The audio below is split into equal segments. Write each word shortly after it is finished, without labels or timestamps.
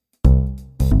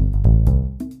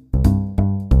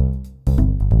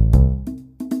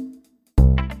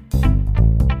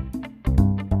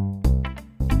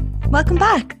Welcome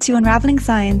back to Unravelling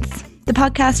Science, the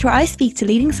podcast where I speak to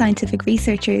leading scientific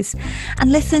researchers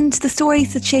and listen to the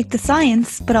stories that shape the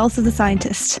science, but also the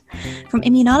scientist. From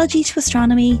immunology to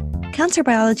astronomy, cancer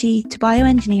biology to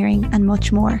bioengineering and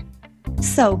much more.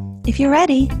 So, if you're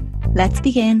ready, let's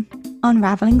begin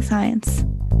Unravelling Science.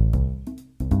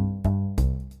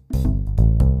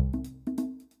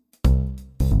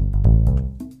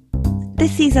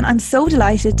 This season, I'm so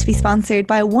delighted to be sponsored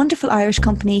by a wonderful Irish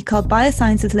company called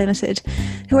Biosciences Limited,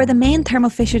 who are the main Thermo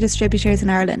Fisher distributors in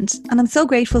Ireland, and I'm so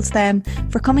grateful to them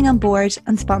for coming on board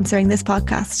and sponsoring this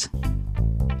podcast.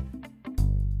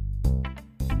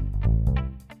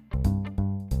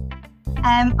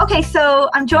 So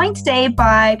I'm joined today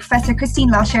by Professor Christine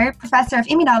Loscher, Professor of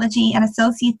Immunology and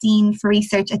Associate Dean for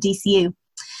Research at DCU.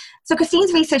 So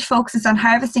Christine's research focuses on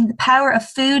harvesting the power of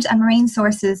food and marine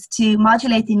sources to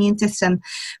modulate the immune system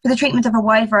for the treatment of a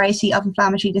wide variety of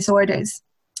inflammatory disorders.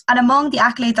 And among the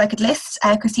accolades I could list,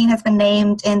 Christine has been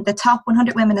named in the top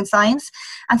 100 women in science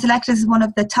and selected as one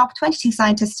of the top 22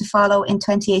 scientists to follow in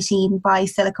 2018 by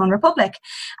Silicon Republic.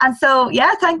 And so,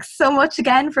 thanks so much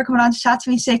again for coming on to chat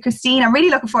to me today, Christine. I'm really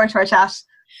looking forward to our chat.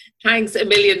 Thanks a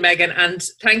million, Megan, and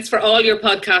thanks for all your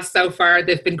podcasts so far.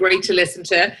 They've been great to listen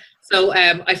to. So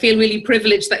I feel really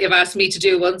privileged that you've asked me to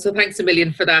do one. So thanks a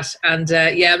million for that. And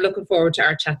I'm looking forward to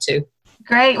our chat too.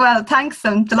 Great. Well, thanks.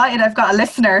 I'm delighted I've got a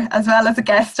listener as well as a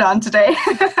guest on today.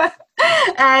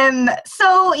 I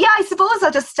suppose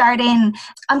I'll just start in.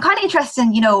 I'm kind of interested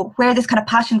in, where this kind of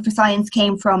passion for science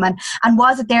came from and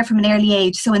was it there from an early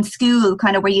age? So in school,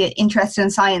 kind of were you interested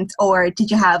in science or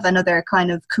did you have another kind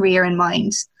of career in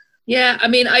mind? Yeah, I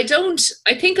mean, I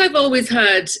think I've always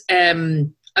had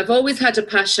a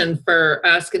passion for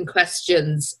asking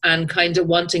questions and kind of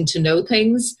wanting to know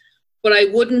things. But I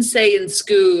wouldn't say in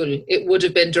school it would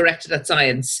have been directed at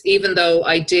science, even though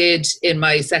I did in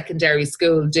my secondary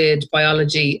school, did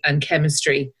biology and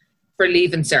chemistry for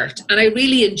Leaving Cert. And I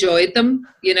really enjoyed them,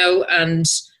 and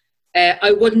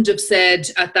I wouldn't have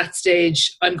said at that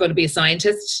stage, I'm going to be a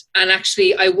scientist. And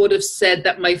actually, I would have said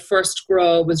that my first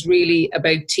grow was really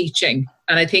about teaching.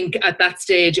 And I think at that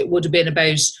stage, it would have been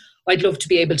about, I'd love to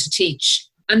be able to teach.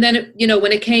 And then,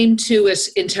 when it came to it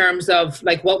in terms of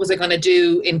like, what was I going to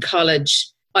do in college?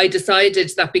 I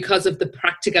decided that because of the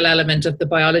practical element of the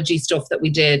biology stuff that we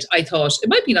did, I thought it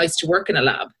might be nice to work in a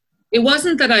lab. It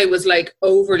wasn't that I was like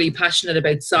overly passionate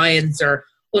about science or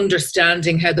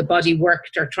understanding how the body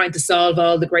worked or trying to solve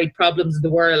all the great problems of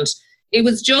the world. It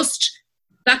was just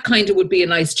that kind of would be a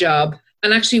nice job.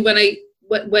 And actually, when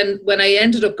I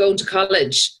ended up going to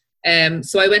college,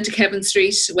 so I went to Kevin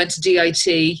Street, went to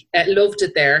DIT, loved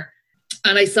it there.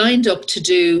 And I signed up to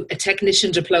do a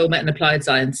technician diploma in applied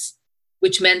science,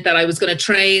 which meant that I was going to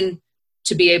train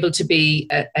to be able to be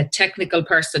a technical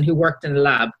person who worked in a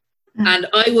lab. And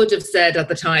I would have said at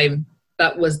the time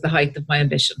that was the height of my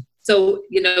ambition. So,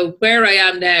 where I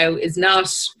am now is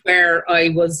not where I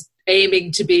was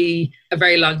aiming to be a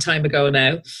very long time ago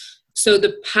now. So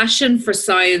the passion for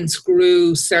science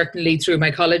grew certainly through my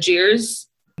college years,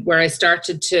 where I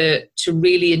started to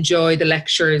really enjoy the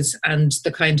lectures and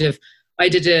the kind of, I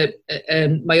did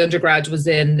my undergrad was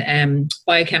in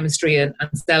biochemistry and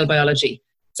cell biology.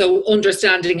 So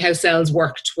understanding how cells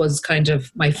worked was kind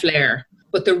of my flair.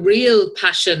 But the real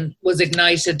passion was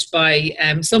ignited by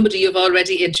somebody you've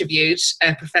already interviewed,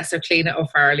 Professor Cliona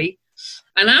O'Farrelly.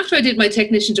 And after I did my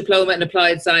technician diploma in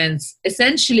applied science,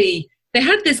 essentially they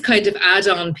had this kind of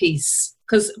add-on piece,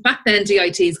 because back then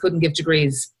DITs couldn't give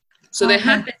degrees. So they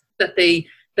had this that they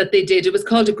did. It was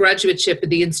called a graduateship at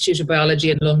the Institute of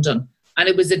Biology in London. And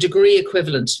it was a degree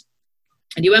equivalent.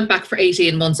 And you went back for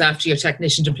 18 months after your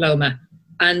technician diploma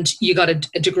and you got a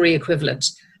degree equivalent.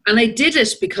 And I did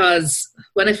it because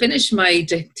when I finished my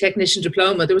technician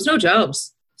diploma, there was no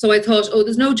jobs. So I thought,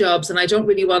 there's no jobs and I don't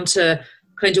really want to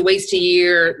kind of waste a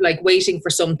year like waiting for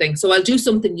something. So I'll do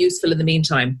something useful in the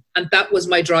meantime. And that was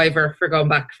my driver for going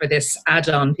back for this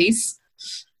add-on piece.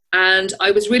 And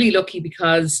I was really lucky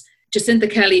because Jacinta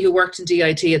Kelly, who worked in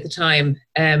DIT at the time,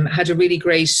 had a really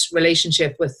great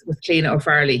relationship with Cliona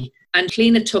O'Farrelly. And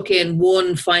Cliona took in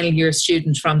one final year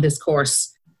student from this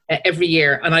course every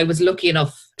year. And I was lucky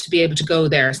enough to be able to go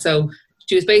there. So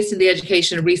she was based in the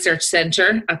Education and Research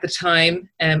Centre at the time,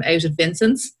 out of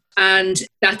Vincent's. And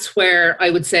that's where I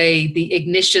would say the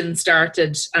ignition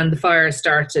started and the fire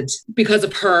started because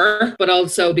of her, but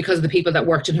also because of the people that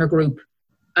worked in her group.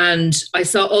 And I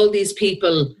saw all these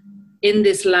people in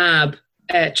this lab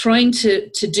trying to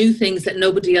do things that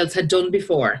nobody else had done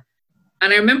before.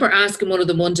 And I remember asking one of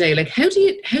them one day, like, how do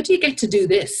you get to do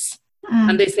this?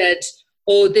 And they said,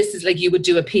 this is like you would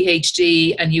do a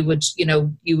PhD and you would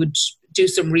do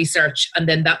some research, and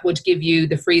then that would give you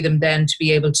the freedom then to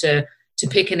be able to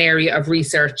pick an area of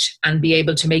research and be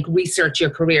able to make research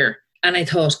your career. And I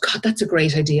thought, God, that's a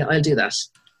great idea. I'll do that.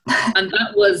 And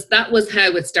that was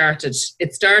how it started.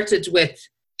 It started with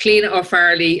Cliona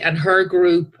O'Farrelly and her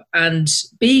group and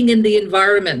being in the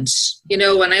environment, and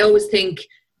I always think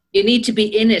you need to be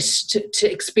in it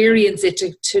to experience it,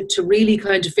 to really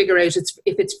kind of figure out if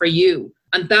it's for you.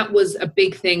 And that was a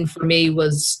big thing for me,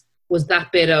 was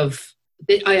that bit of,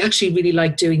 I actually really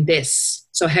like doing this.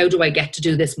 So how do I get to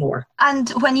do this more? And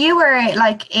when you were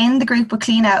like in the group with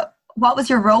Cliona, what was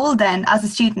your role then as a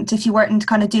student if you weren't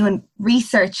kind of doing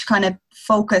research kind of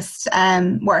focused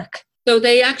work? So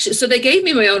they gave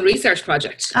me my own research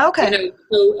project. Okay.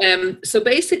 So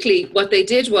basically what they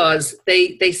did was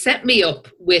they set me up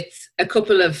with a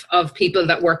couple of people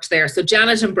that worked there. So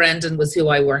Janet and Brendan was who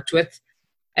I worked with.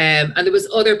 And there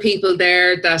was other people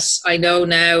there that I know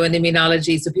now in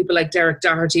immunology. So people like Derek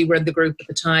Doherty were in the group at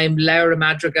the time, Laura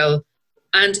Madrigal.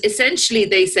 And essentially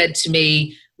they said to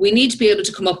me, we need to be able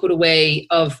to come up with a way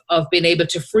of being able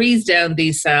to freeze down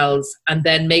these cells and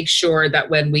then make sure that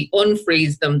when we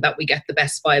unfreeze them, that we get the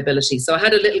best viability. So I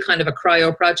had a little kind of a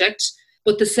cryo project,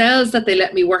 but the cells that they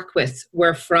let me work with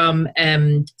were from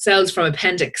cells from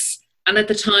appendix. And at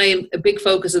the time, a big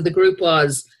focus of the group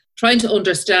was trying to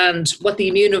understand what the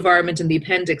immune environment in the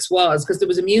appendix was, because there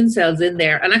was immune cells in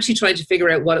there, and actually trying to figure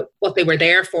out what they were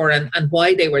there for and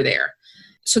why they were there.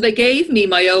 So they gave me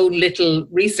my own little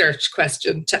research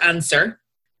question to answer.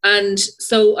 And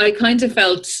so I kind of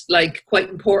felt like quite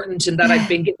important in that I'd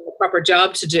been given a proper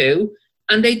job to do.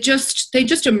 And they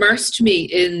just immersed me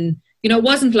in, it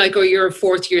wasn't like, oh, you're a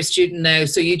fourth year student now,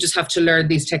 so you just have to learn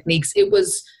these techniques. It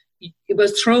was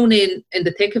thrown in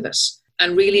the thick of it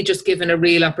and really just given a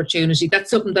real opportunity.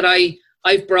 That's something that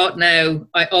I've brought now.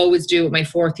 I always do with my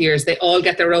fourth years. They all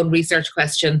get their own research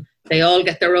question. They all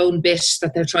get their own bit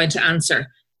that they're trying to answer.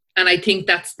 And I think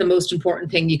that's the most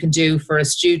important thing you can do for a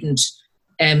student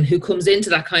who comes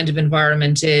into that kind of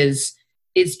environment is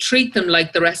treat them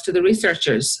like the rest of the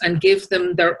researchers and give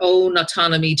them their own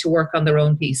autonomy to work on their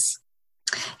own piece.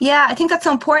 Yeah, I think that's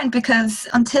so important, because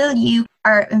until you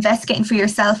are investigating for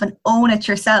yourself and own it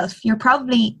yourself, you're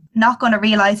probably not going to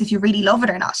realise if you really love it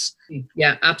or not.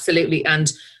 Yeah, absolutely.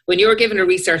 And when you're given a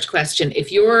research question,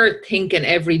 if you're thinking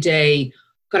every day,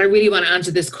 God, I really want to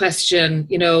answer this question,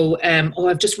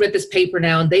 I've just read this paper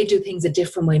now and they do things a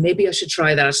different way, maybe I should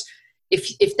try that.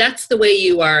 If that's the way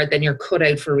you are, then you're cut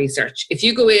out for research. If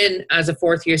you go in as a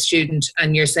fourth year student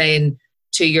and you're saying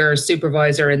to your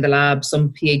supervisor in the lab, some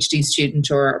PhD student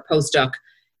or postdoc,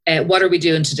 what are we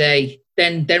doing today?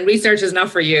 Then research is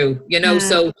not for you,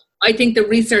 So I think the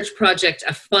research project,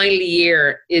 a final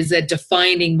year, is a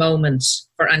defining moment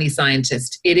for any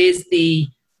scientist. It is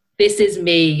this is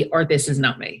me or this is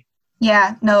not me.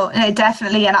 Yeah, no,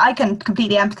 definitely. And I can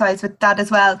completely empathise with that as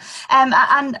well. And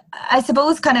I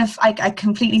suppose kind of I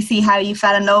completely see how you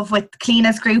fell in love with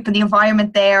Cliona's group and the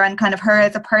environment there and kind of her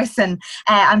as a person.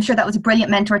 I'm sure that was a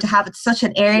brilliant mentor to have at such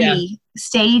an early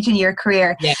stage in your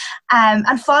career. Yeah.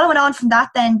 And following on from that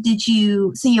then,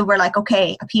 you were like,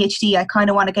 okay, a PhD, I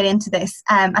kind of want to get into this.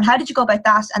 And how did you go about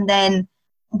that? And then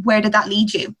where did that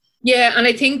lead you? Yeah, and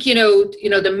I think,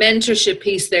 the mentorship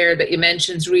piece there that you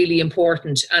mentioned is really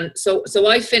important. And so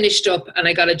I finished up and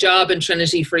I got a job in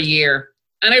Trinity for a year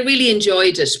and I really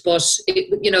enjoyed it. But,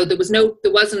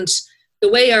 the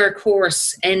way our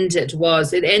course ended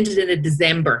was it ended in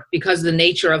December because of the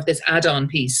nature of this add-on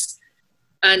piece.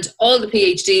 And all the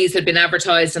PhDs had been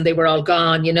advertised and they were all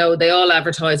gone. They all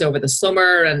advertise over the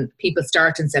summer and people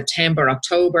start in September,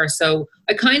 October. So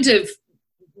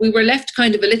we were left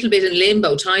kind of a little bit in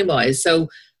limbo time-wise. So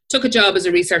took a job as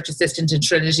a research assistant in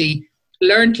Trinity,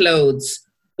 learned loads,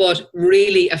 but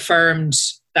really affirmed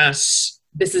that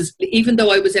even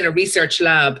though I was in a research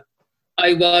lab,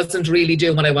 I wasn't really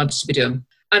doing what I wanted to be doing.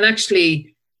 And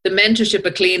actually, the mentorship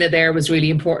of Cliona there was really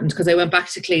important because I went back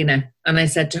to Cliona and I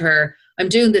said to her, I'm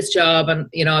doing this job and,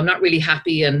 I'm not really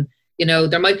happy and,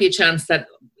 there might be a chance that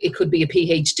it could be a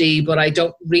PhD, but I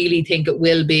don't really think it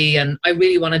will be. And I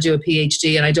really want to do a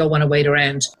PhD and I don't want to wait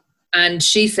around. And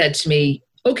she said to me,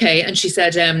 okay. And she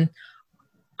said,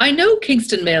 I know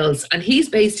Kingston Mills and he's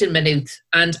based in Maynooth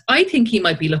and I think he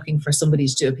might be looking for somebody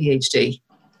to do a PhD.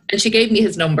 And she gave me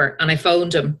his number and I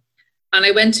phoned him and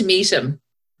I went to meet him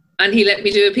and he let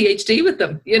me do a PhD with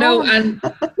them, and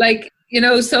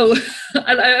so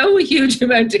I owe a huge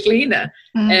amount to Cliona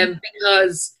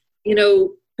because,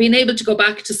 being able to go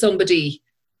back to somebody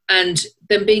and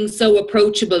them being so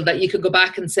approachable that you could go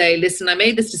back and say, listen, I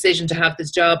made this decision to have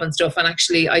this job and stuff and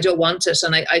actually I don't want it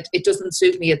and it doesn't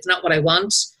suit me. It's not what I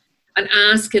want. and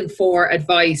asking for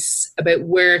advice about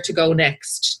where to go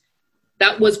next.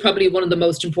 That was probably one of the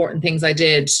most important things I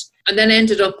did. And then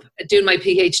ended up doing my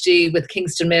PhD with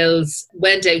Kingston Mills,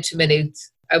 went out to Maynooth.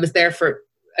 I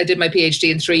did my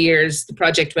PhD in 3 years. The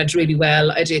project went really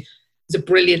well. It was a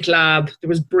brilliant lab. There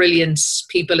was brilliant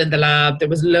people in the lab. There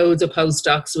was loads of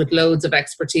postdocs with loads of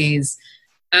expertise.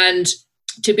 And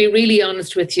to be really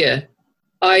honest with you,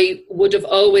 I would have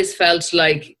always felt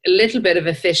like a little bit of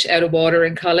a fish out of water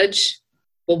in college.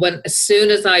 But as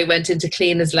soon as I went into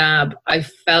Cliona's lab, I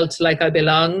felt like I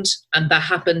belonged. And that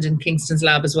happened in Kingston's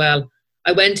lab as well.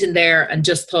 I went in there and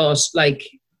just thought, like,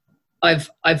 I've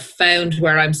found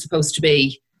where I'm supposed to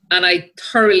be. And I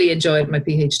thoroughly enjoyed my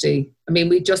PhD. I mean,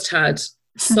 we just had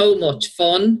so much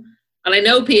fun. And I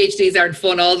know PhDs aren't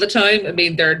fun all the time. I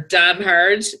mean, they're damn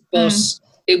hard, but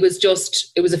it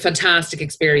was a fantastic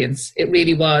experience. It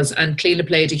really was. And Cliona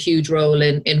played a huge role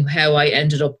in how I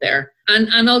ended up there.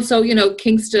 And also, you know,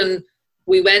 Kingston,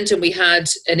 we went and we had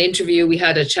an interview, we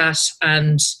had a chat,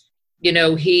 and, you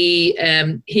know, he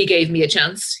gave me a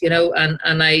chance, you know, and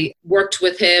I worked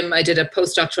with him. I did a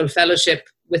postdoctoral fellowship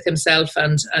with himself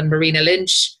and Marina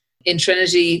Lynch in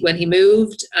Trinity when he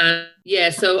moved. And yeah,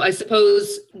 so I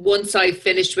suppose once I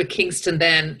finished with Kingston,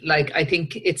 then, like, I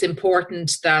think it's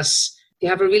important that you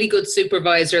have a really good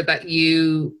supervisor that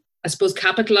you, I suppose,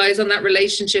 capitalize on that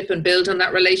relationship and build on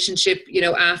that relationship, you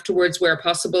know, afterwards where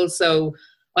possible. So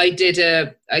I got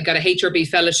a HRB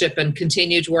fellowship and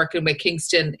continued working with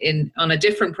Kingston on a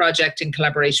different project in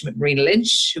collaboration with Marina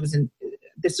Lynch,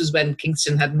 this was when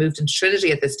Kingston had moved into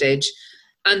Trinity at this stage.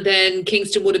 And then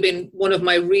Kingston would have been one of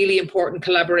my really important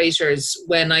collaborators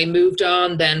when I moved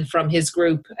on then from his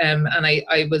group. And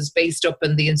I was based up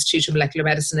in the Institute of Molecular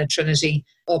Medicine at Trinity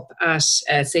up at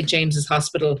St. James's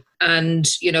Hospital. And,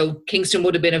 you know, Kingston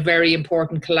would have been a very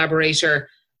important collaborator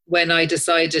when I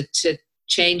decided to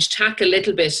change tack a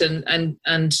little bit. And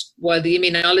while the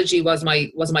immunology was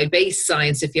my base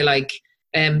science, if you like,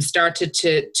 started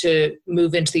to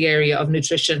move into the area of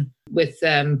nutrition with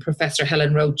Professor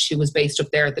Helen Roach, who was based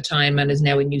up there at the time and is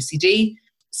now in UCD.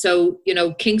 So, you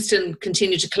know, Kingston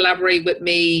continued to collaborate with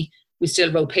me. We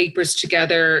still wrote papers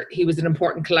together. He was an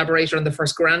important collaborator on the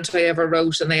first grant I ever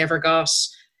wrote and I ever got.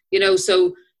 You know,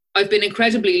 so I've been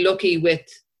incredibly lucky with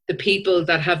the people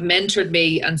that have mentored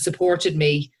me and supported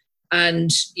me. And,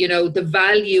 you know, the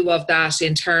value of that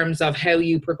in terms of how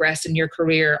you progress in your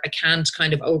career, I can't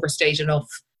kind of overstate enough.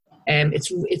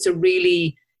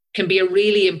 Can be a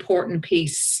really important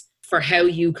piece for how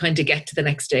you kind of get to the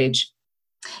next stage.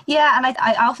 Yeah, and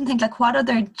I often think, like, what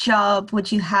other job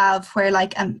would you have where,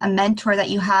 like, a mentor that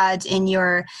you had in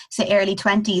your, say, early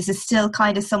 20s is still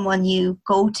kind of someone you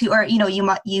go to, or, you know,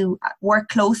 you work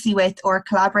closely with or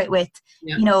collaborate with,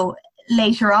 you know,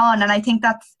 later on. And I think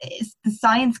that's the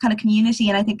science kind of community,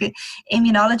 and I think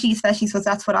immunology especially, so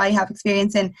that's what I have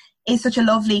experience in, is such a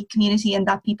lovely community, and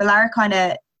that people are kind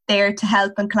of there to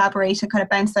help and collaborate and kind of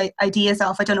bounce ideas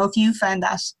off. I don't know if you found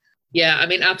that. Yeah, I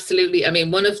mean, absolutely. I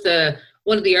mean, one of the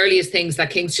earliest things that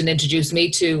Kingston introduced me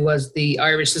to was the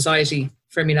Irish Society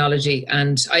for Immunology,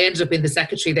 and I ended up being the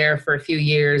secretary there for a few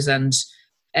years and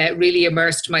really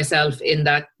immersed myself in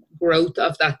that growth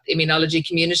of that immunology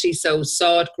community. So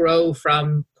saw it grow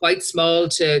from quite small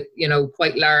to, you know,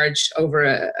 quite large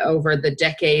over the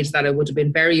decades that I would have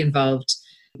been very involved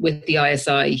with the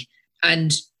ISI.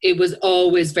 And it was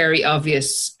always very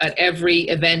obvious at every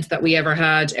event that we ever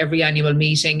had, every annual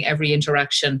meeting, every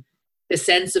interaction, the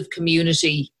sense of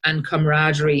community and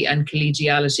camaraderie and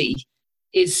collegiality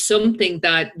is something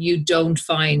that you don't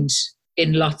find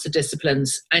in lots of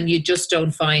disciplines, and you just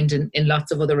don't find in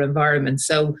lots of other environments.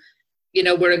 So, you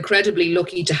know, we're incredibly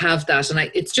lucky to have that.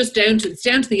 And it's down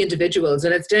to the individuals,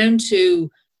 and it's down to,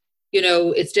 you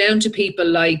know, it's down to people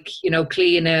like, you know,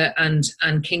 Cliona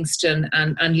and Kingston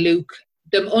and Luke,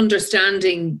 them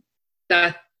understanding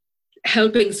that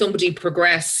helping somebody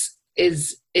progress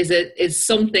is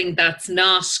something that's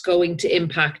not going to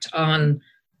impact on,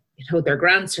 you know, their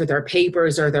grants or their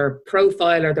papers or their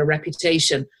profile or their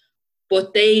reputation.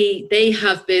 But they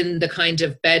have been the kind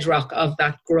of bedrock of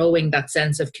that growing that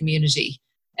sense of community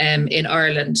in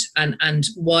Ireland, and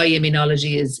why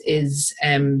immunology is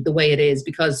the way it is,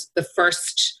 because the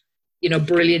first, you know,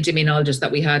 brilliant immunologist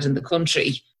that we had in the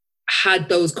country had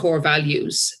those core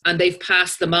values, and they've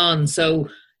passed them on. So,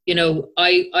 you know,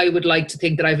 I would like to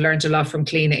think that I've learned a lot from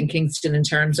Cliona and Kingston in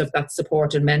terms of that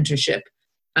support and mentorship,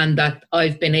 and that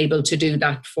I've been able to do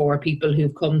that for people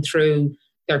who've come through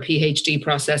their PhD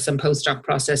process and postdoc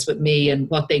process with me and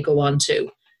what they go on to.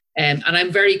 And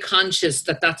I'm very conscious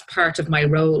that that's part of my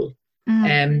role.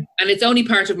 And it's only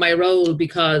part of my role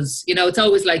because, it's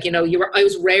always like, I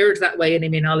was reared that way in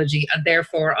immunology, and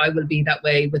therefore I will be that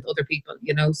way with other people,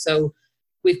 so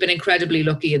we've been incredibly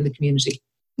lucky in the community.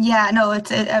 Yeah, no,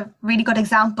 it's a really good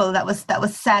example that was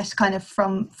set kind of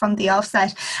from the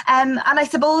offset. And I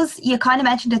suppose you kind of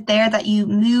mentioned it there that you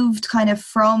moved kind of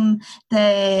from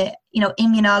the,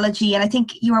 immunology, and I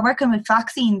think you were working with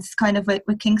vaccines kind of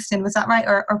with Kingston, was that right?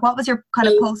 Or what was your kind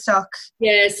of postdoc?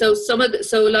 Yeah, so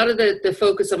a lot of the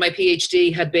focus of my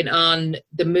PhD had been on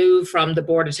the move from the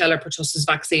Bordetella pertussis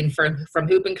vaccine from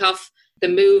whooping cough, the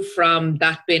move from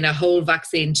that being a whole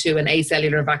vaccine to an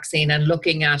acellular vaccine, and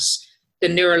looking at the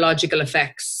neurological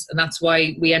effects. And that's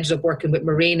why we ended up working with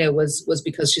Marina, was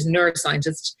because she's a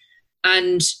neuroscientist.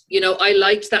 And, I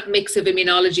liked that mix of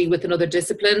immunology with another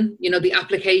discipline, the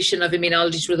application of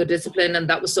immunology to another discipline. And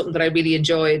that was something that I really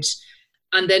enjoyed.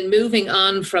 And then moving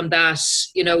on from that,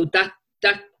 that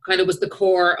kind of was the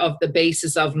core of the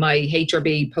basis of my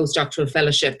HRB postdoctoral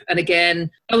fellowship. And again,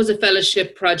 that was a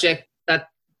fellowship project that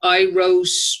I wrote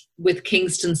with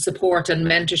Kingston's support and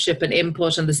mentorship and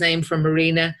input, and the same from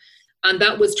Marina. And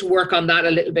that was to work on that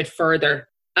a little bit further.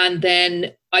 And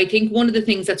then I think one of the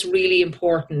things that's really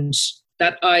important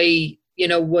that I,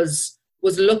 was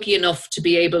lucky enough to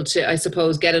be able to, I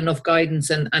suppose, get enough guidance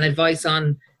and advice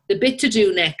on, the bit to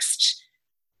do next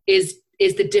is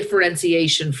the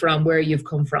differentiation from where you've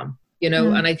come from,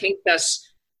 And I think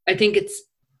it's,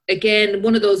 again,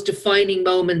 one of those defining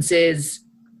moments is,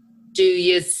 do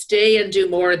you stay and do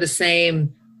more of the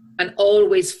same and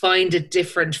always find it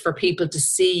different for people to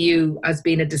see you as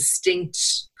being a distinct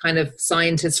kind of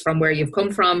scientist from where you've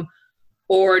come from?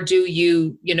 Or do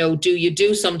you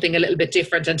do something a little bit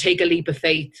different and take a leap of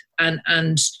faith?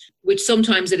 And which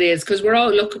sometimes it is, because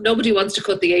nobody wants to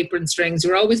cut the apron strings.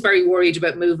 We're always very worried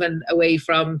about moving away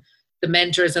from the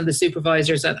mentors and the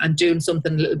supervisors and doing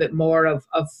something a little bit more of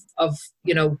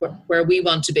where we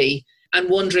want to be, and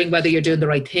wondering whether you're doing the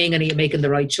right thing and are you making the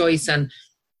right choice. And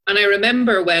I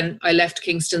remember when I left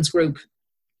Kingston's group,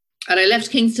 and I left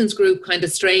Kingston's group kind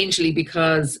of strangely,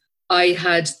 because I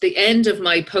had the end of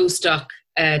my postdoc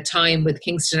time with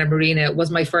Kingston and Marina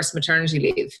was my first maternity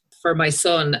leave for my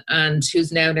son, and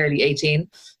who's now nearly 18.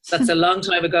 That's a long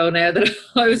time ago now that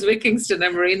I was with Kingston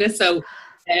and Marina. So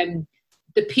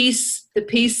the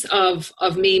piece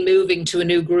of me moving to a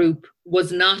new group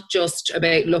was not just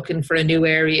about looking for a new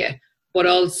area, but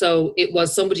also it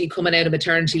was somebody coming out of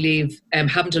maternity leave and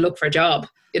having to look for a job,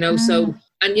 So,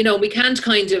 and, we can't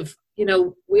kind of,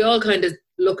 we all kind of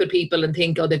look at people and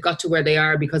think, oh, they've got to where they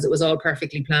are because it was all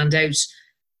perfectly planned out.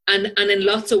 And in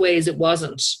lots of ways it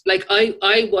wasn't. Like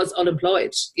I was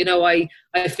unemployed.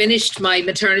 I finished my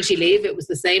maternity leave. It was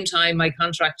the same time my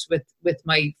contract with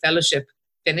my fellowship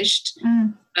finished.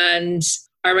 And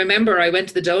I remember I went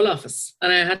to the Dole office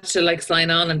and I had to sign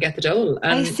on and get the Dole.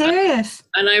 And, are you serious?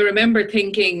 And I remember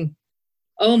thinking,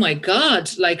 oh my God,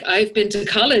 I've been to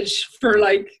college for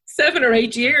 7 or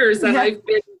 8 years, and I've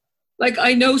been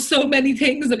I know so many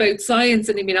things about science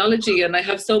and immunology, and I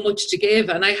have so much to give,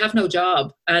 and I have no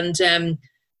job. And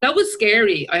that was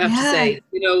scary, I have to say.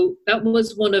 That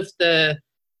was one of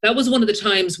the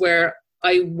times where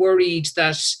I worried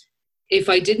that if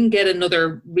I didn't get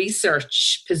another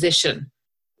research position,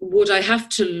 would I have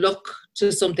to look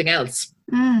to something else?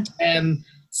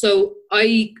 So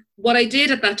what I did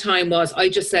at that time was I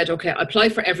just said, okay, I'll apply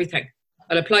for everything.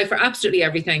 I'll apply for absolutely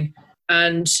everything.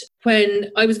 And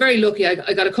when I was very lucky,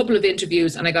 I got a couple of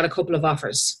interviews and I got a couple of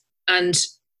offers. And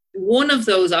one of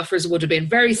those offers would have been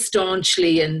very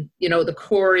staunchly in, the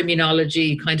core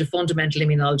immunology, kind of fundamental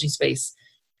immunology space.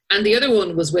 And the other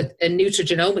one was with a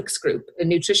nutrigenomics group, a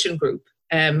nutrition group,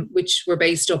 which were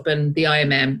based up in the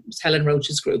IMM, it was Helen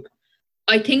Roach's group.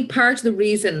 I think part of the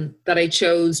reason that I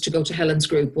chose to go to Helen's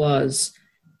group was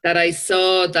that I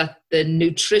saw that the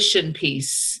nutrition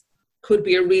piece could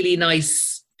be a really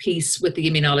nice piece with the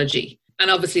immunology. And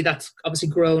obviously that's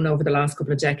grown over the last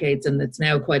couple of decades, and it's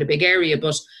now quite a big area.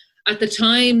 But at the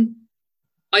time,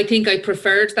 I think I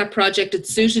preferred that project. It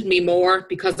suited me more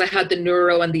because I had the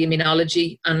neuro and the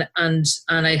immunology, and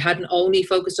I hadn't only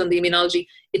focused on the immunology.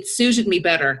 It suited me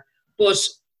better. But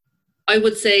I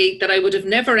would say that I would have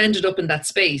never ended up in that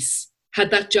space had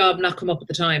that job not come up at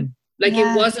the time.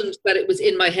 It wasn't that it was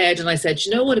in my head and I said,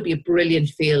 what would be a brilliant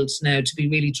field now to be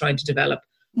really trying to develop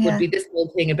would be this whole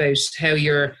thing about how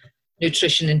your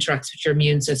nutrition interacts with your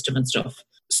immune system and stuff.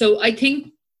 So I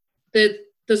think that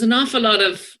there's an awful lot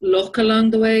of luck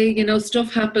along the way.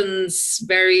 Stuff happens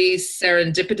very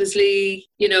serendipitously,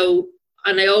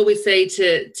 and I always say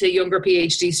to younger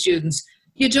PhD students,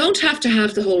 you don't have to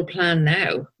have the whole plan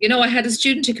now. I had a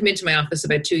student who came into my office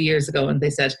about 2 years ago and they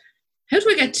said, how do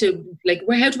I get to, like,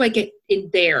 how do I get in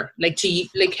there? Like,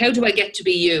 how do I get to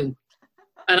be you?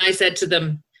 And I said to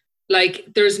them, like,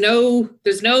 there's no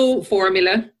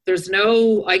formula.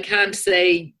 I can't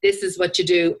say this is what you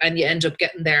do and you end up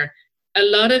getting there. A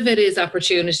lot of it is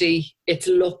opportunity. It's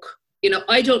luck.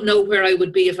 I don't know where I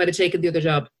would be if I'd have taken the other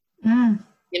job.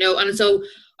 And so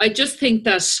I just think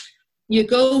that you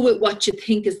go with what you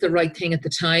think is the right thing at the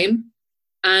time.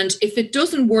 And if it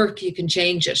doesn't work, you can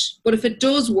change it. But if it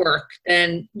does work,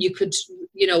 then you could,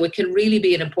 it can really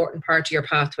be an important part of your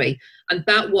pathway. And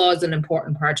that was an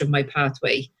important part of my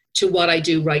pathway to what I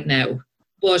do right now.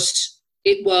 But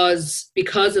it was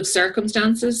because of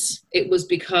circumstances. It was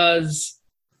because,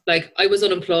 like, I was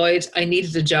unemployed. I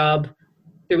needed a job.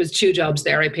 There was 2 jobs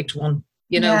there. I picked one,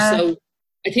 So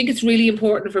I think it's really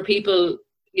important for people,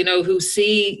 who you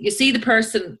see the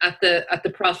person at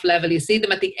the prof level, you see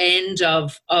them at the end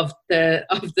of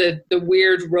the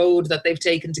weird road that they've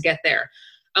taken to get there.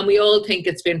 And we all think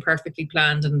it's been perfectly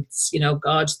planned and it's,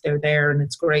 God, they're there and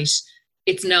it's great.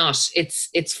 It's not.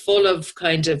 It's full of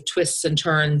kind of twists and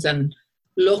turns and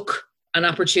luck and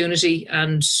opportunity.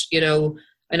 And,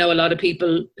 I know a lot of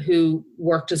people who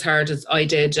worked as hard as I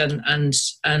did and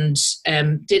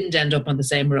didn't end up on the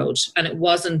same road. And it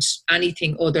wasn't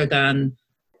anything other than,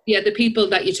 the people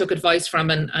that you took advice from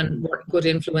and were good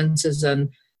influences. And,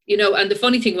 and the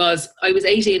funny thing was, I was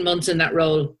 18 months in that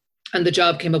role and the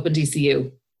job came up in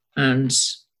DCU. And,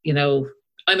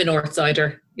 I'm a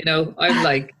Northsider, I'm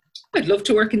like, I'd love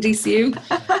to work in DCU.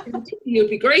 DCU would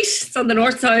be great. It's on the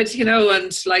north side,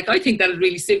 and like, I think that would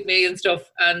really suit me and stuff.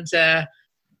 And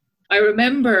I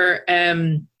remember,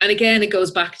 and again, it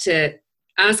goes back to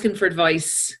asking for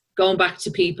advice, going back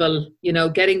to people,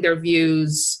 getting their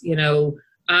views,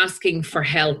 asking for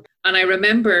help. And I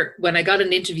remember when I got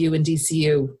an interview in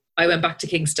DCU, I went back to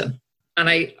Kingston and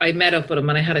I met up with him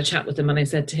and I had a chat with him and I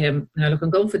said to him, now look, I'm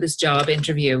going for this job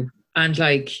interview. And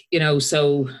like,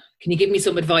 so can you give me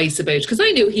some advice about, because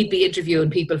I knew he'd be interviewing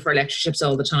people for lectureships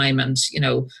all the time. And,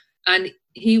 and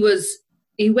he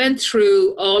went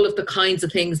through all of the kinds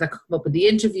of things that come up in the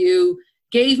interview,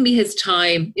 gave me his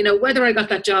time. Whether I got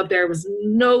that job there was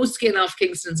no skin off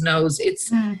Kingston's nose. It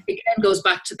again goes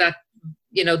back to that,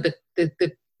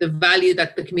 the value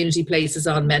that the community places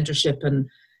on mentorship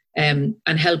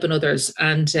and helping others.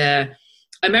 And I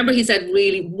remember he said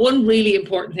one really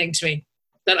important thing to me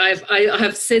that I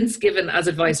have since given as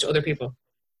advice to other people.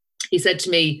 He said to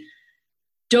me,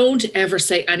 don't ever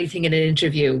say anything in an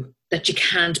interview that you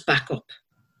can't back up.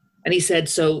 And he said,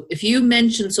 so if you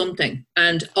mention something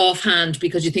and offhand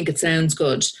because you think it sounds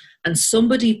good and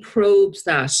somebody probes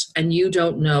that and you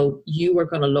don't know, you are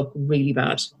going to look really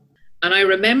bad. And I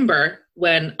remember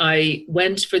when I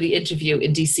went for the interview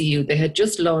in DCU, they had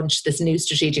just launched this new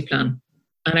strategic plan.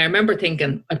 And I remember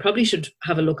thinking, I probably should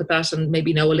have a look at that and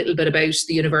maybe know a little bit about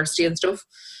the university and stuff.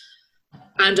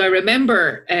 And I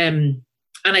remember, and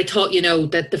I thought,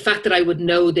 that the fact that I would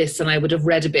know this and I would have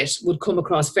read a bit would come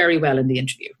across very well in the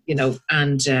interview,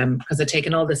 and because I'd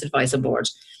taken all this advice on board.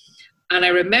 And I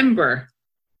remember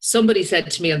somebody said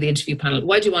to me on the interview panel,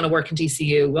 why do you want to work in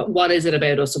DCU? What is it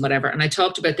about us and whatever? And I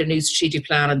talked about their new strategic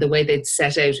plan and the way they'd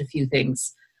set out a few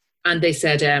things. And they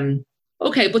said,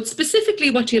 okay, but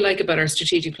specifically what do you like about our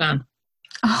strategic plan?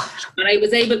 Oh. And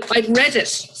I'd read it.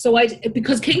 So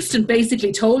because Kingston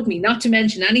basically told me not to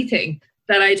mention anything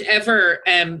that I'd ever,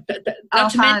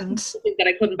 not to mention something that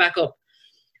I couldn't back up.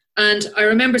 And I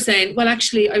remember saying, well,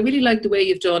 actually, I really like the way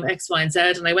you've done X, Y, and Z.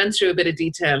 And I went through a bit of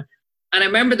detail. And I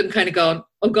remember them kind of going,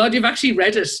 oh God, you've actually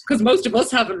read it. Because most of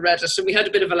us haven't read it. And we had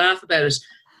a bit of a laugh about it.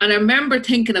 And I remember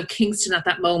thinking of Kingston at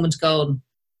that moment going,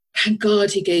 thank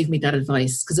God he gave me that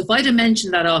advice. Because if I'd have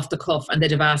mentioned that off the cuff and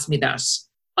they'd have asked me that,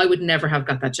 I would never have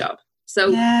got that job.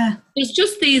 So there's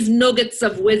just these nuggets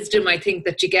of wisdom, I think,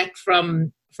 that you get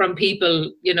from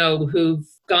people, who've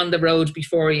gone the road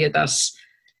before you, that,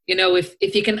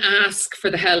 if you can ask for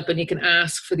the help and you can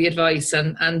ask for the advice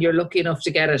and you're lucky enough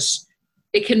to get it,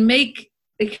 it can make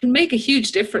a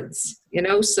huge difference,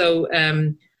 So,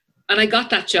 and I got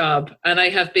that job and I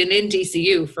have been in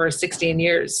DCU for 16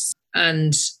 years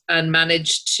and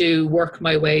managed to work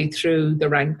my way through the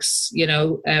ranks,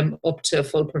 up to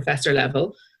full professor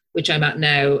level, which I'm at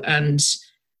now, and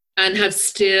have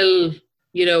still,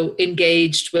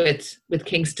 engaged with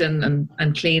Kingston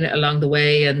and Clean along the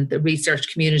way and the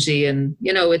research community. And,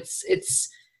 it's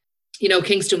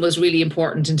Kingston was really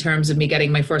important in terms of me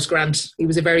getting my first grant. He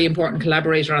was a very important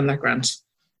collaborator on that grant.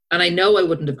 And I know I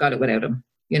wouldn't have got it without him,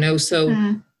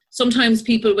 so sometimes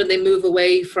people, when they move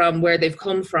away from where they've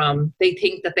come from, they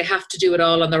think that they have to do it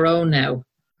all on their own now.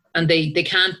 And they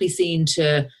can't be seen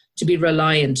to to be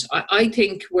reliant. I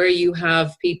think where you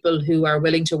have people who are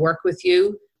willing to work with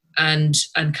you and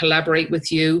collaborate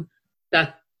with you,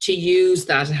 that to use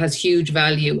that has huge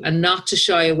value, and not to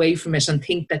shy away from it and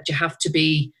think that you have to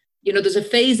be, there's a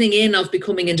phasing in of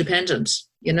becoming independent.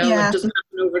 It doesn't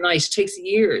happen overnight. It takes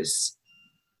years,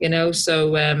 so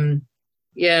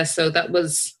so that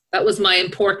was my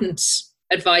important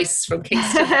advice from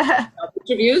Kingston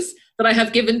interviews that I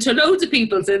have given to loads of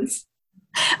people since.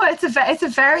 Well, it's a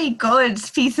very good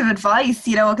piece of advice,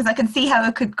 because I can see how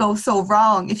it could go so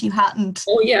wrong if you hadn't.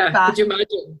 Oh yeah, could you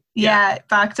imagine? Yeah,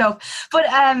 backed up. But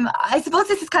I suppose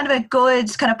this is kind of a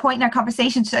good kind of point in our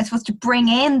conversation to bring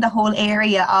in the whole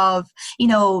area of,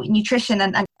 nutrition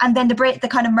and then the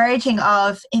kind of merging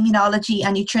of immunology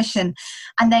and nutrition,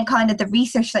 and then kind of the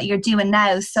research that you're doing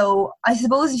now. So I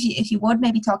suppose if you would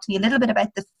maybe talk to me a little bit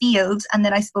about the field, and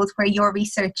then I suppose where your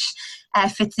research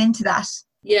fits into that.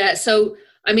 Yeah, so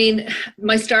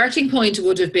my starting point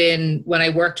would have been when I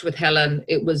worked with Helen.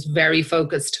 It was very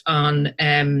focused on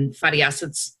fatty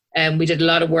acids. We did a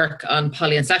lot of work on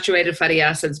polyunsaturated fatty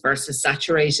acids versus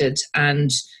saturated. And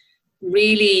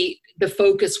really the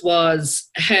focus was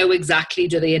how exactly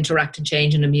do they interact and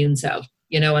change an immune cell,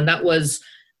 and that was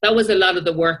a lot of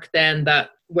the work then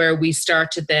where we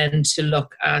started then to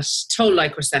look at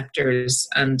toll-like receptors,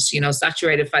 and,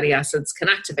 saturated fatty acids can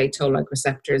activate toll-like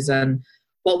receptors, and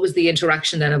what was the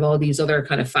interaction then of all these other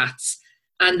kind of fats.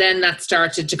 And then that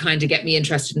started to kind of get me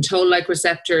interested in toll-like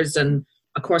receptors. And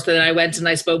of course, then I went and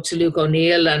I spoke to Luke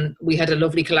O'Neill, and we had a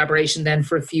lovely collaboration then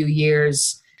for a few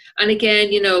years. And again,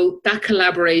 that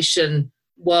collaboration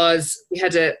was, I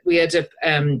had a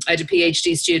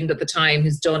PhD student at the time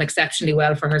who's done exceptionally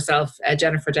well for herself,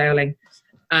 Jennifer Dowling.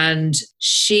 And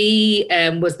she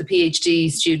was the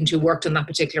PhD student who worked on that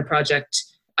particular project.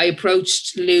 I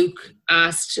approached Luke,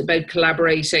 asked about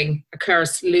collaborating. Of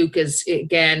course, Luke is,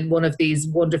 again, one of these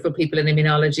wonderful people in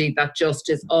immunology that just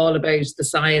is all about the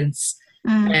science.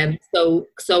 So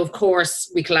of course,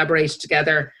 we collaborated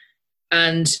together.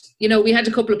 And, we had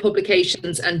a couple of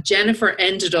publications, and Jennifer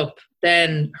ended up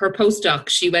then, her postdoc,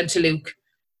 she went to Luke,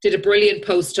 did a brilliant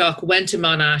postdoc, went to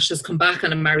Monash, has come back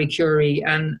on a Marie Curie,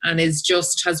 and has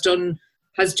just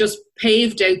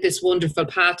paved out this wonderful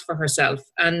path for herself.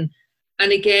 And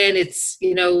again, it's,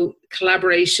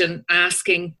 collaboration,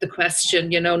 asking the question,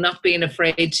 not being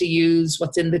afraid to use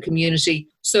what's in the community.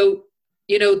 So,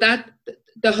 that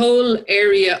the whole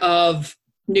area of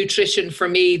nutrition for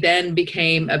me then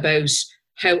became about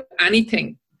how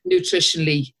anything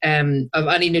nutritionally, of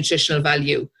any nutritional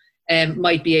value,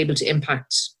 might be able to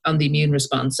impact on the immune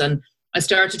response. And I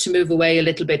started to move away a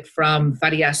little bit from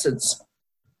fatty acids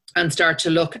and start to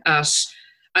look at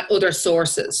other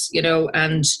sources,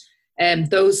 and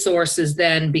those sources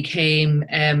then became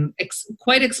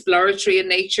quite exploratory in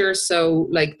nature. So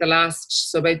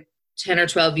about 10 or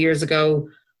 12 years ago,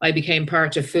 I became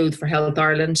part of Food for Health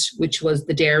Ireland, which was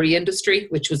the dairy industry,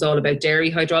 which was all about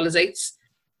dairy hydrolysates.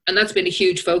 And that's been a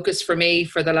huge focus for me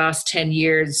for the last 10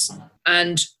 years,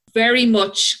 and very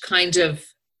much kind of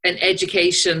an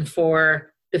education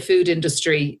for the food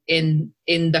industry in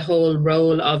the whole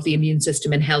role of the immune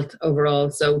system in health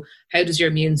overall. So how does your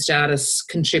immune status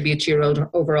contribute to your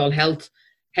overall health?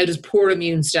 How does poor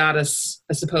immune status,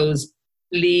 I suppose,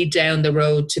 lead down the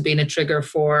road to being a trigger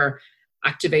for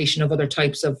activation of other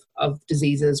types of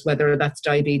diseases, whether that's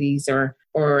diabetes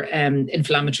or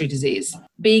inflammatory disease?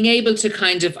 Being able to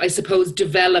kind of, I suppose,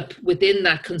 develop within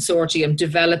that consortium,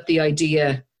 develop the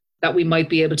idea that we might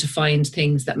be able to find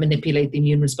things that manipulate the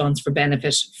immune response for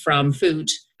benefit from food.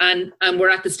 And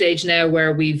we're at the stage now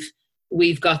where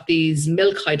we've got these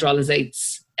milk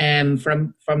hydrolysates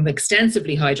from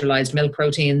extensively hydrolyzed milk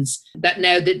proteins that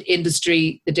now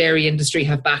the dairy industry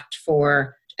have backed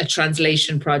for a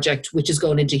translation project, which is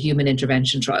going into human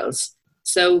intervention trials.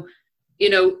 So,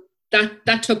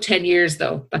 that took 10 years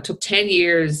though. That took 10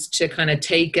 years to kind of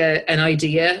take an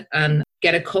idea and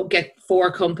get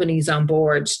 4 companies on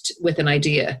board with an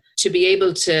idea to be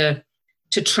able to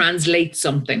translate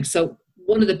something. So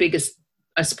one of the biggest,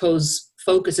 I suppose,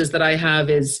 focuses that I have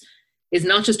is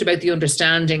not just about the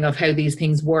understanding of how these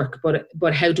things work,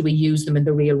 but how do we use them in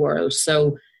the real world?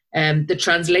 So the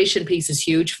translation piece is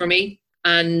huge for me.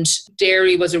 And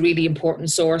dairy was a really important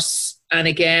source. And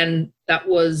again, that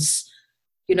was,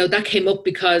 that came up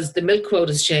because the milk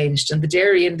quotas changed and the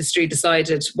dairy industry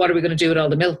decided, what are we going to do with all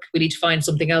the milk? We need to find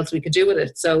something else we could do with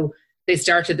it. So they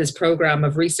started this program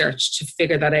of research to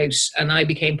figure that out. And I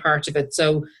became part of it.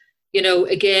 So,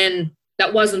 again,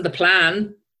 that wasn't the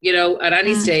plan, at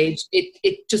any stage.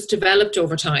 It just developed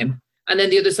over time. And then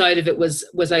the other side of it was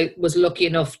I was lucky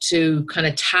enough to kind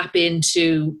of tap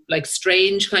into like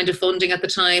strange kind of funding at the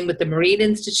time with the Marine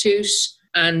Institute,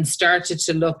 and started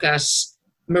to look at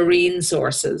marine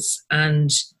sources, and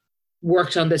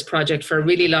worked on this project for a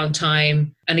really long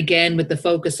time. And again, with the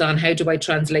focus on how do I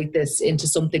translate this into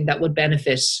something that would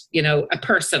benefit, a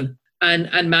person,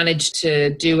 and managed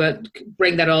to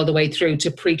bring that all the way through to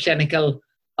preclinical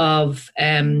of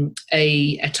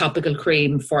a topical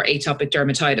cream for atopic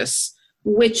dermatitis,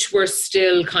 which we're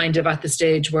still kind of at the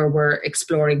stage where we're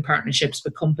exploring partnerships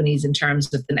with companies in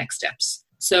terms of the next steps.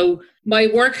 So my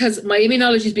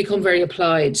immunology has become very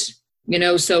applied,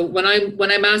 so when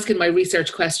I'm asking my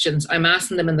research questions, I'm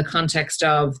asking them in the context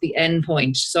of the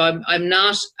endpoint. So I'm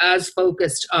not as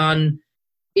focused on,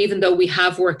 even though we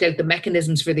have worked out the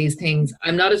mechanisms for these things,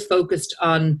 I'm not as focused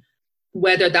on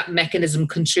whether that mechanism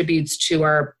contributes to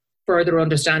our further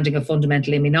understanding of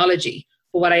fundamental immunology.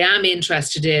 But what I am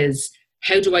interested is,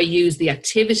 how do I use the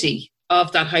activity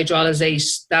of that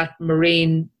hydrolysate, that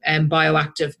marine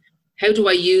bioactive? How do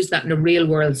I use that in a real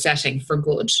world setting for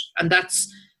good? And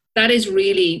that is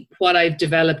really what I've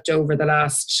developed over the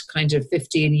last kind of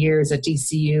 15 years at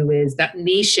DCU, is that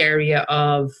niche area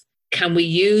of, can we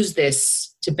use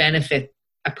this to benefit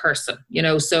a person?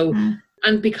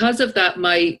 And because of that,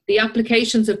 the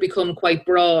applications have become quite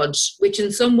broad, which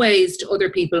in some ways to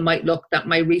other people might look that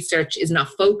my research is not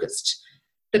focused.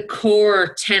 The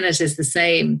core tenet is the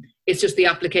same. It's just the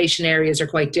application areas are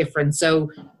quite different.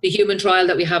 So the human trial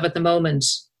that we have at the moment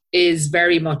is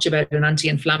very much about an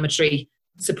anti-inflammatory,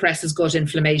 suppresses gut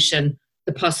inflammation,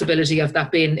 the possibility of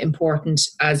that being important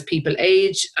as people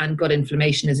age and gut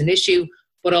inflammation is an issue,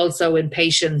 but also in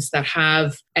patients that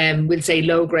have, we'll say,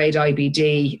 low-grade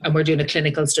IBD, and we're doing a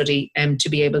clinical study to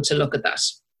be able to look at that.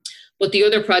 But the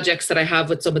other projects that I have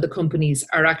with some of the companies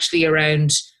are actually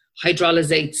around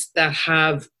hydrolysates that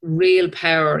have real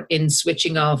power in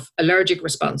switching off allergic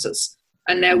responses.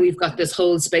 And now we've got this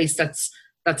whole space that's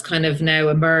kind of now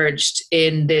emerged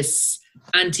in this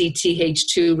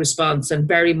anti-TH2 response, and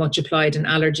very much applied in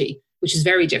allergy, which is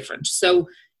very different. So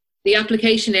the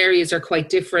application areas are quite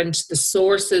different. The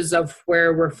sources of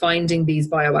where we're finding these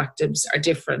bioactives are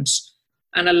different.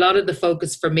 And a lot of the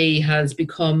focus for me has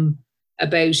become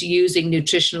about using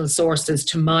nutritional sources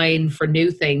to mine for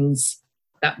new things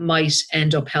that might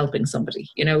end up helping somebody.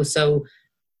 So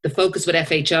the focus with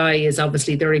FHI is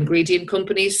obviously they're ingredient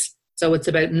companies. So it's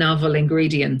about novel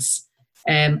ingredients.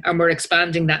 And we're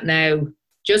expanding that now.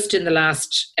 Just in the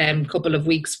last couple of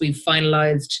weeks, we've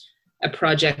finalized a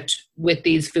project with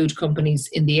these food companies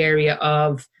in the area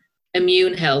of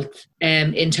immune health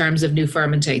in terms of new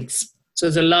fermentates. So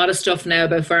there's a lot of stuff now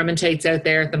about fermentates out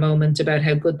there at the moment about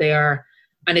how good they are.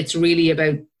 And it's really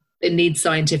about, it needs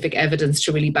scientific evidence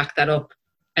to really back that up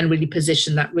and really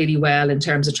position that really well in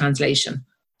terms of translation.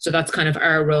 So that's kind of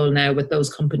our role now with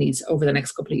those companies over the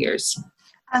next couple of years.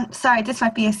 Sorry, this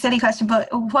might be a silly question, but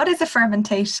what is a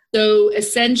fermentate? So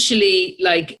essentially,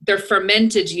 like, they're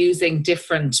fermented using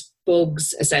different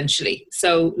bugs, essentially.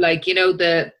 So like,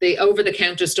 the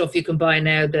over-the-counter stuff you can buy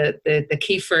now, the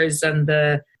kefirs and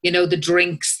the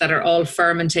drinks that are all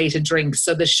fermentated drinks.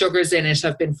 So the sugars in it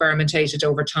have been fermentated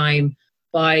over time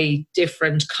by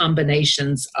different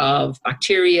combinations of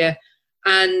bacteria,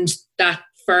 and that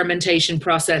fermentation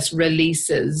process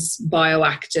releases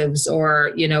bioactives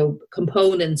or,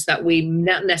 components that we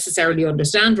not necessarily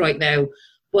understand right now,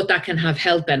 but that can have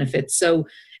health benefits. So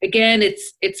again,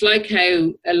 it's like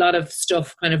how a lot of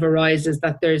stuff kind of arises,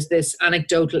 that there's this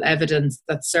anecdotal evidence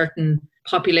that certain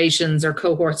populations or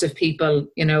cohorts of people,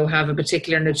 have a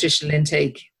particular nutritional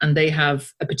intake and they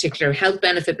have a particular health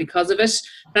benefit because of it.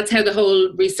 That's how the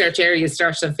whole research area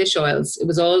started on fish oils. It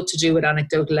was all to do with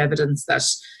anecdotal evidence that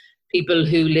people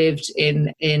who lived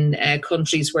in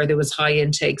countries where there was high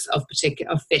intakes of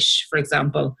fish, for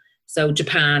example, so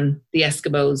Japan, the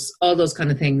Eskimos, all those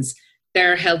kind of things,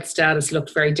 their health status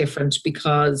looked very different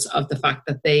because of the fact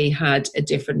that they had a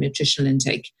different nutritional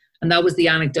intake. And that was the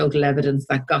anecdotal evidence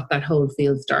that got that whole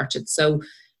field started. So,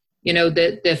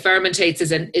 the fermentates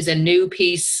is a new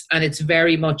piece, and it's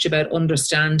very much about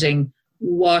understanding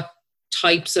what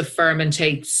types of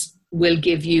fermentates will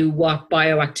give you what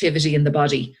bioactivity in the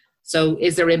body. So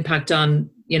is there impact on,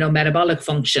 metabolic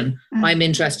function? I'm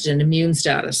interested in immune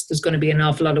status. There's going to be an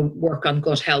awful lot of work on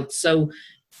gut health. So,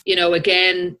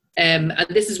 again, and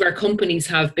this is where companies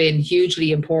have been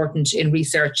hugely important in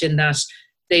research, in that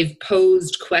they've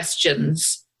posed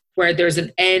questions where there's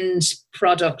an end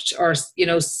product, or, a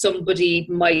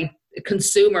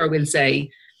consumer will say,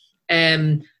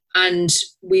 and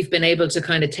we've been able to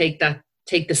kind of take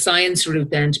the science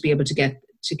route then to be able to get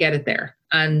it there.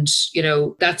 And,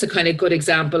 that's a kind of good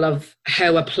example of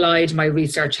how applied my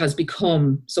research has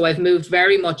become. So I've moved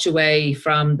very much away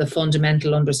from the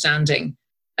fundamental understanding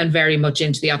and very much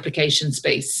into the application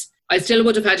space. I still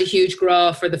would have had a huge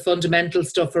graph for the fundamental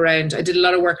stuff around. I did a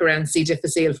lot of work around C.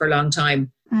 difficile for a long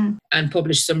time and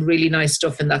published some really nice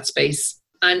stuff in that space.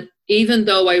 And even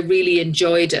though I really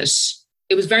enjoyed it,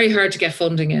 it was very hard to get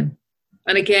funding in.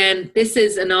 And again, this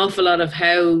is an awful lot of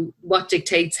what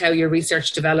dictates how your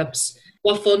research develops,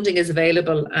 what funding is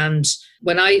available. And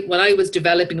when I was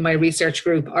developing my research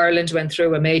group, Ireland went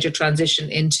through a major transition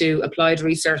into applied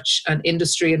research and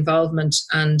industry involvement.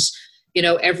 And,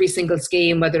 every single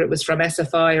scheme, whether it was from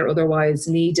SFI or otherwise,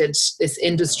 needed this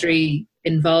industry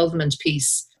involvement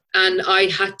piece. And I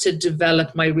had to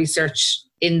develop my research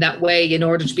in that way in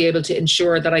order to be able to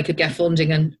ensure that I could get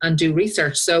funding and do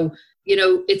research. So,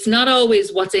 it's not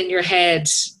always what's in your head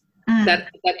that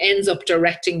ends up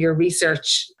directing your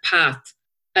research path.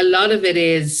 A lot of it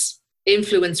is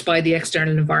influenced by the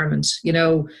external environment,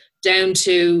 down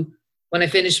to when I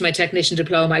finished my technician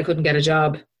diploma, I couldn't get a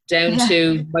job, down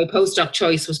to my postdoc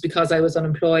choice was because I was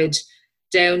unemployed,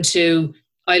 down to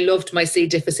I loved my C.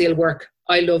 difficile work,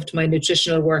 I loved my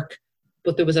nutritional work,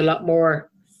 but there was a lot more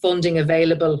funding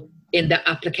available in the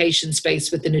application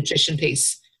space with the nutrition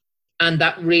piece. And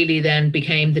that really then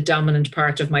became the dominant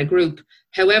part of my group.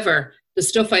 However, the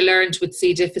stuff I learned with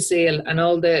C. difficile and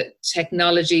all the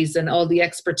technologies and all the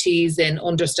expertise in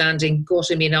understanding gut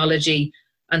immunology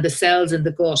and the cells in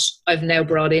the gut, I've now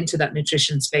brought into that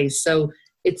nutrition space. So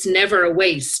it's never a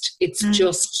waste. It's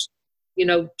just,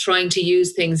 trying to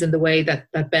use things in the way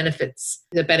that benefits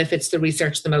the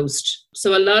research the most.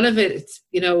 So a lot of it,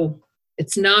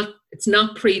 it's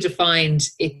not predefined.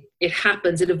 It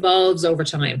happens, it evolves over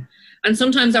time. And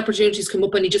sometimes opportunities come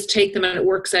up and you just take them and it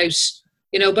works out,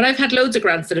 but I've had loads of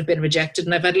grants that have been rejected,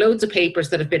 and I've had loads of papers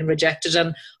that have been rejected,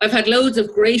 and I've had loads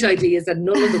of great ideas and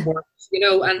none of them worked,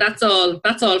 and that's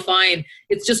all fine.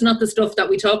 It's just not the stuff that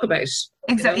we talk about.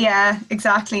 Exactly. Yeah,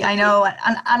 exactly. I know.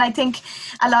 And I think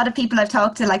a lot of people I've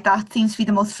talked to, like, that seems to be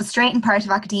the most frustrating part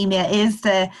of academia is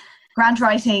the grant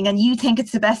writing, and you think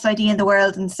it's the best idea in the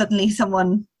world and suddenly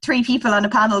 3 people on a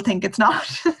panel think it's not.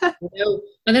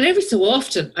 And then every so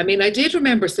often, I did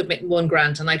remember submitting one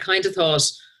grant and I kind of thought,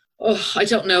 I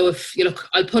don't know if,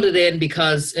 I'll put it in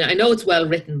because I know it's well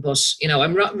written, but,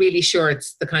 I'm not really sure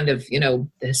it's the kind of, the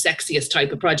sexiest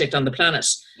type of project on the planet.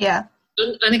 Yeah.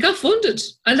 And it got funded.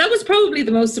 And that was probably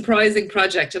the most surprising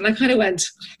project. And I kind of went,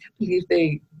 I can't believe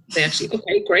they actually,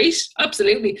 okay, great.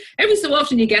 Absolutely. Every so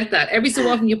often you get that. Every so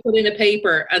often you put in a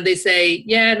paper and they say,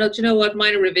 yeah, no, do you know what?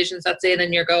 Minor revisions, that's in.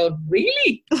 And you're going,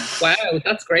 really? Wow,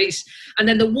 that's great. And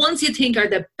then the ones you think are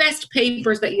the best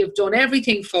papers that you've done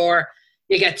everything for,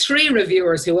 you get 3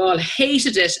 reviewers who all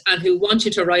hated it and who want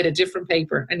you to write a different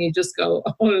paper. And you just go,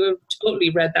 oh, I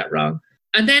totally read that wrong.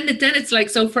 And then it's like,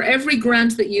 so for every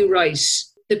grant that you write,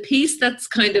 the piece that's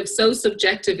kind of so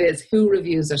subjective is who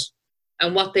reviews it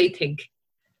and what they think.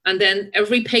 And then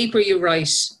every paper you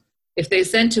write, if they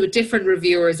sent to a different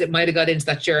reviewers, it might have got into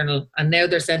that journal. And now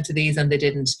they're sent to these and they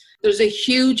didn't. There's a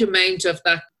huge amount of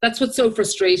that. That's what's so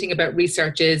frustrating about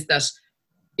research is that,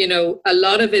 a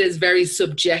lot of it is very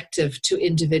subjective to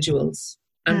individuals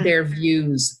and their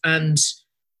views. And,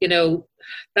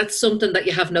 that's something that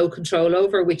you have no control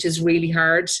over, which is really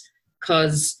hard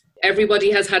because everybody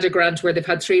has had a grant where they've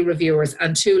had 3 reviewers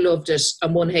and 2 loved it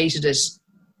and 1 hated it.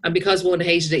 And because 1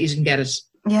 hated it, you didn't get it.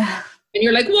 Yeah. And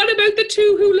you're like, what about the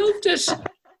 2 who loved it?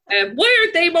 Why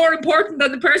aren't they more important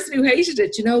than the person who hated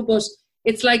it? But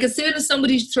it's like as soon as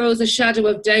somebody throws a shadow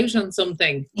of doubt on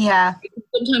something, it can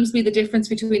sometimes be the difference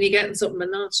between you getting something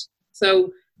and not.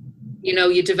 So,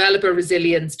 you develop a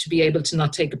resilience to be able to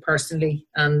not take it personally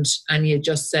and you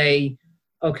just say,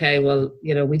 okay, well,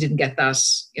 we didn't get that,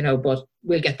 but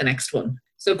we'll get the next one.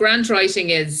 So grant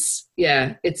writing is,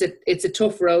 it's a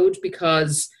tough road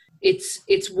because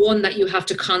it's one that you have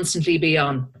to constantly be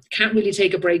on. Can't really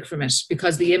take a break from it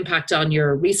because the impact on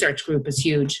your research group is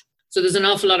huge. So there's an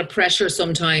awful lot of pressure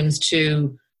sometimes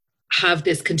to have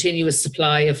this continuous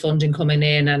supply of funding coming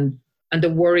in and the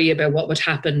worry about what would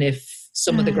happen if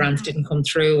some of the grants didn't come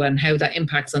through and how that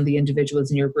impacts on the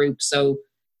individuals in your group. So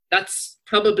that's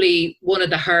probably one of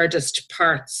the hardest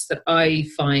parts that I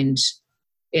find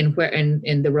in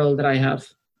the role that I have.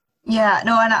 Yeah,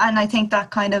 no, and I think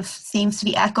that kind of seems to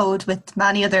be echoed with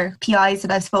many other PIs that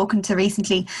I've spoken to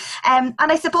recently. And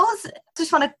I suppose I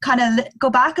just want to kind of go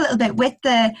back a little bit with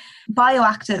the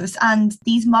bioactives and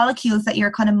these molecules that you're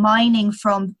kind of mining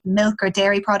from milk or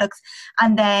dairy products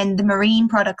and then the marine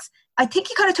products. I think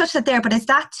you kind of touched it there, but is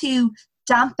that to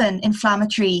dampen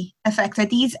inflammatory effects?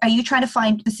 Are you trying to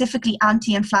find specifically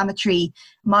anti-inflammatory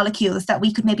molecules that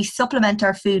we could maybe supplement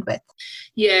our food with?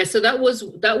 Yeah, so that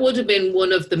would have been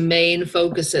one of the main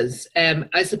focuses.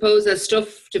 I suppose as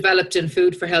stuff developed in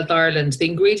Food for Health Ireland, the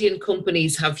ingredient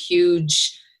companies have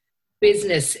huge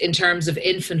business in terms of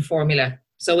infant formula.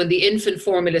 So in the infant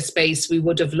formula space, we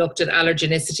would have looked at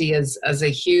allergenicity as a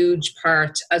huge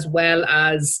part, as well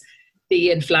as the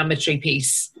inflammatory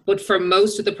piece. But for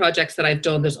most of the projects that I've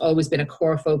done, there's always been a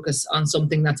core focus on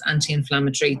something that's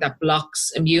anti-inflammatory, that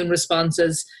blocks immune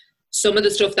responses. Some of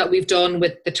the stuff that we've done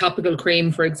with the topical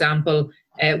cream, for example,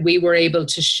 we were able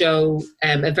to show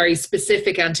a very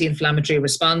specific anti-inflammatory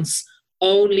response,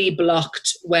 only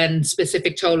blocked when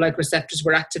specific toll-like receptors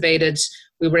were activated.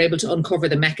 We were able to uncover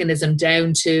the mechanism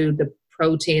down to the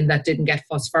protein that didn't get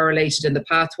phosphorylated in the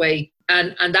pathway.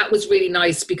 And that was really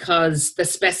nice because the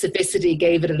specificity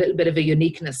gave it a little bit of a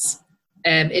uniqueness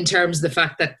in terms of the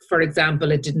fact that, for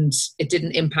example, it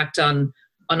didn't impact on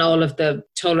all of the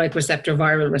toll-like receptor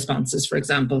viral responses, for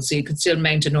example. So you could still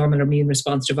mount a normal immune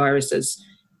response to viruses.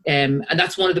 And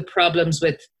that's one of the problems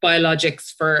with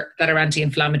biologics that are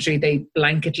anti-inflammatory. They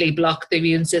blanketly block the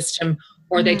immune system,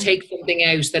 or they take something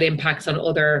out that impacts on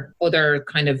other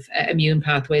kind of immune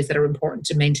pathways that are important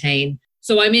to maintain.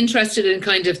 So I'm interested in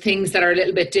kind of things that are a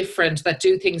little bit different, that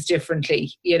do things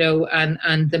differently,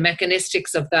 and the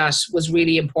mechanistics of that was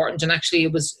really important. And actually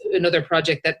it was another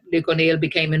project that Luke O'Neill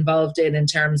became involved in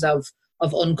terms of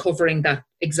uncovering that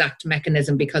exact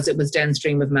mechanism, because it was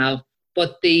downstream of MAL.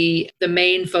 But the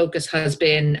main focus has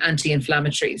been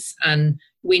anti-inflammatories. And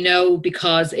we know,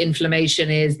 because inflammation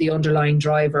is the underlying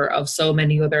driver of so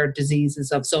many other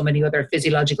diseases, of so many other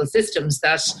physiological systems,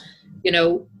 that,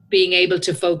 being able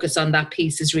to focus on that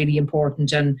piece is really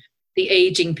important. And the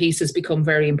aging piece has become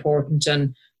very important.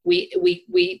 And we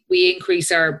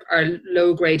increase our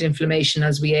low-grade inflammation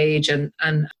as we age, and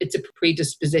it's a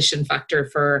predisposition factor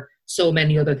for so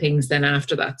many other things then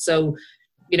after that. So,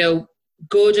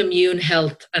 good immune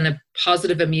health and a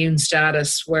positive immune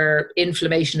status where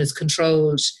inflammation is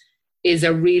controlled is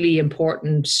a really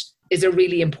important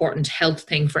health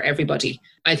thing for everybody.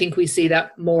 I think we see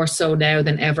that more so now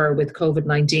than ever with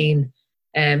COVID-19.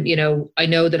 I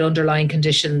know that underlying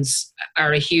conditions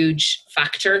are a huge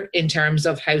factor in terms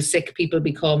of how sick people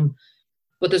become,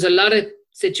 but there's a lot of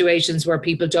situations where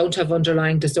people don't have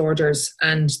underlying disorders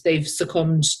and they've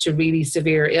succumbed to really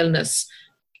severe illness.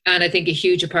 And I think a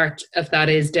huge part of that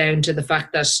is down to the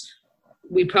fact that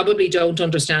we probably don't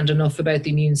understand enough about the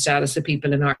immune status of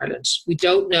people in Ireland. We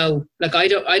don't know, I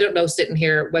don't know sitting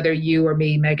here whether you or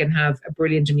me, Megan, have a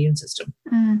brilliant immune system,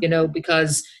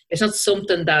 because it's not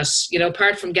something that,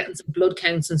 apart from getting some blood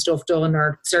counts and stuff done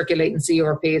or circulating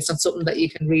CRP, it's not something that you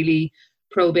can really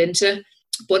probe into.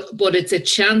 But it's a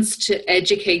chance to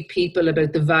educate people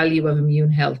about the value of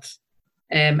immune health.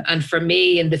 And for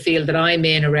me, in the field that I'm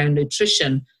in around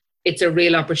nutrition, it's a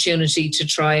real opportunity to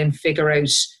try and figure out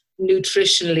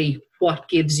nutritionally what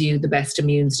gives you the best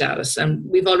immune status. And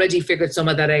we've already figured some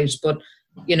of that out, but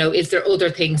is there other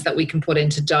things that we can put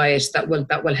into diet that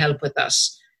will help with that?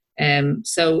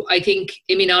 So I think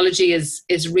immunology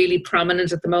is really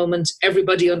prominent at the moment.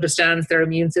 Everybody understands their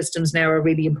immune systems now are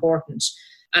really important.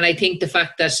 And I think the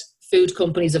fact that food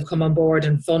companies have come on board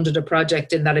and funded a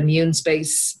project in that immune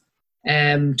space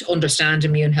to understand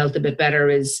immune health a bit better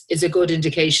is a good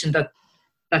indication that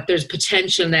there's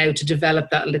potential now to develop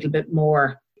that a little bit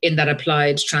more in that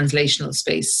applied translational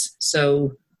space.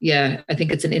 So yeah, I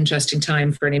think it's an interesting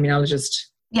time for an immunologist.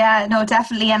 Yeah, no,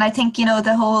 definitely. And I think,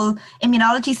 the whole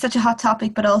immunology is such a hot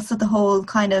topic, but also the whole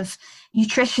kind of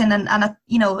nutrition and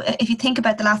if you think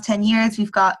about the last 10 years,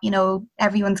 we've got,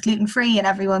 everyone's gluten-free and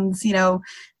everyone's,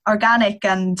 organic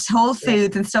and whole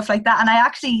foods and stuff like that. And I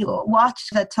actually watched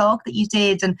the talk that you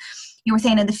did, and you were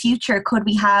saying in the future, could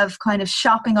we have kind of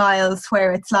shopping aisles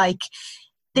where it's like,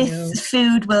 this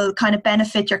food will kind of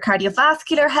benefit your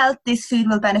cardiovascular health, this food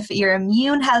will benefit your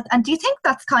immune health. And do you think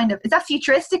that's is that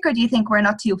futuristic, or do you think we're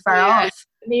not too far off?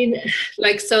 I mean,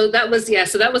 so that was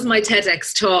my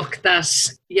TEDx talk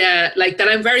that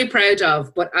I'm very proud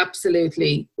of, but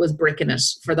absolutely was bricking it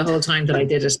for the whole time that I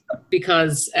did it,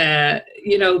 because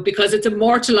it's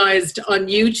immortalized on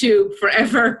YouTube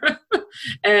forever,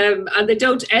 and they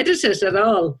don't edit it at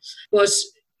all. But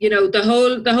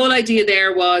the whole idea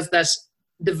there was that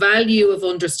the value of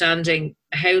understanding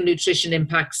how nutrition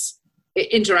interacts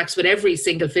with every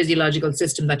single physiological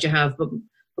system that you have, but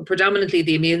predominantly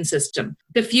the immune system.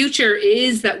 The future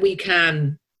is that we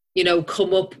can,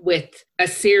 come up with a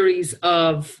series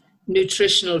of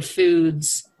nutritional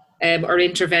foods or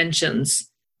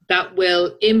interventions that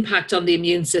will impact on the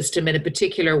immune system in a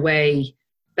particular way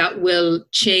that will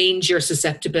change your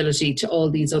susceptibility to all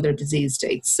these other disease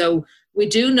states. So we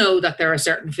do know that there are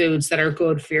certain foods that are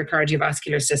good for your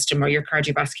cardiovascular system or your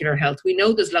cardiovascular health. We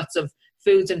know there's lots of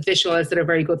foods and fish oils that are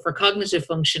very good for cognitive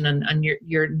function and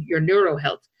your neuro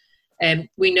health. And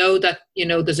we know that,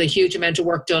 there's a huge amount of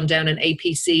work done down in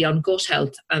APC on gut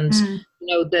health and,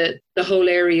 the whole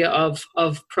area of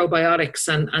probiotics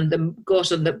and the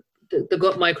gut and the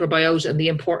gut microbiota and the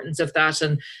importance of that.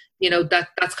 And,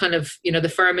 that's kind of,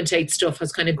 the fermentate stuff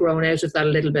has kind of grown out of that a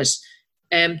little bit.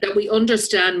 That we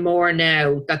understand more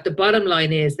now that the bottom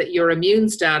line is that your immune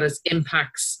status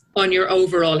impacts on your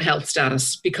overall health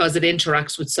status because it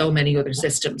interacts with so many other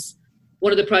systems.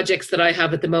 One of the projects that I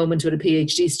have at the moment with a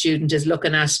PhD student is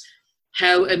looking at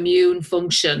how immune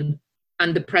function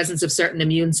and the presence of certain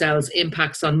immune cells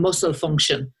impacts on muscle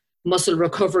function, muscle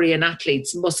recovery in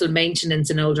athletes, muscle maintenance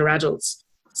in older adults.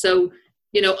 So,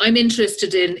 I'm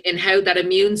interested in how that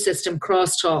immune system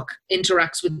crosstalk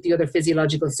interacts with the other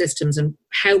physiological systems and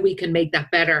how we can make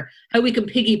that better, how we can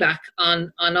piggyback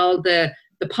on all the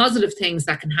positive things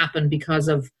that can happen because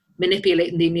of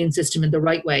manipulating the immune system in the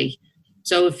right way.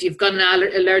 So if you've got an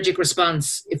allergic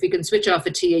response, if we can switch off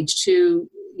a Th2,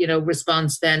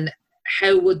 response, then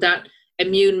how would that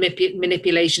immune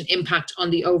manipulation impact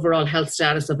on the overall health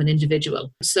status of an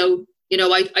individual? So,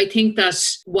 I think that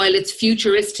while it's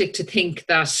futuristic to think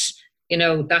that,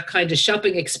 that kind of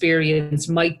shopping experience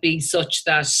might be such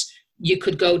that you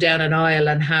could go down an aisle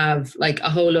and have like a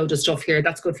whole load of stuff here,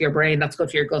 that's good for your brain, that's good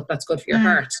for your gut, that's good for your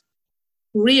heart.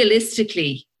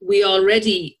 Realistically, we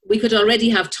could already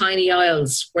have tiny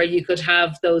aisles where you could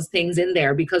have those things in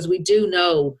there because we do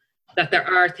know that there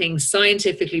are things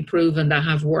scientifically proven that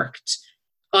have worked.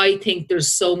 I think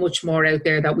there's so much more out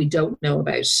there that we don't know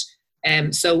about.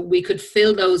 So we could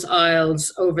fill those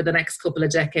aisles over the next couple of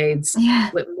decades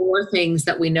with more things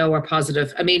that we know are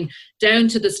positive. I mean, down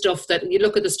to the stuff that, you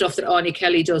look at the stuff that Anya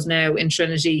Kelly does now in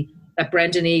Trinity, that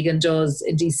Brendan Egan does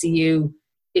in DCU.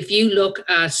 If you look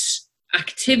at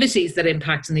activities that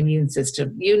impact on the immune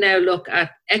system, you now look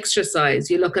at exercise,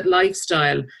 you look at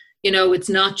lifestyle. It's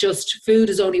not just food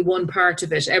is only one part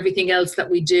of it. Everything else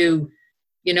that we do,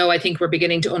 I think we're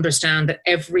beginning to understand that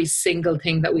every single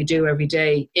thing that we do every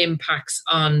day impacts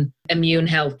on immune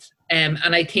health. And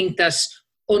I think that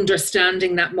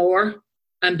understanding that more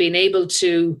and being able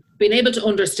to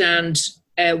understand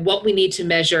what we need to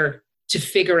measure to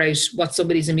figure out what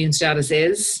somebody's immune status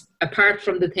is, apart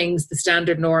from the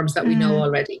standard norms that we know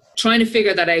already. Trying to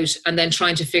figure that out and then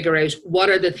trying to figure out what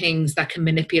are the things that can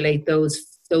manipulate those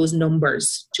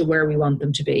numbers to where we want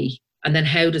them to be. And then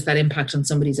how does that impact on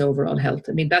somebody's overall health?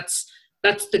 I mean, that's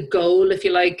the goal, if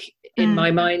you like, in my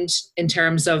mind, in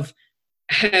terms of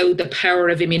how the power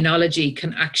of immunology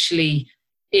can actually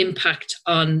impact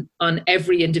on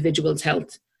every individual's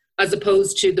health, as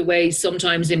opposed to the way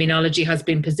sometimes immunology has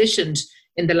been positioned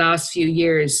in the last few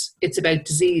years. It's about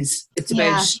disease. It's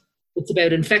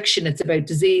about infection. It's about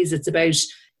disease. It's about,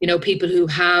 people who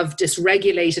have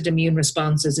dysregulated immune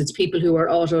responses. It's people who are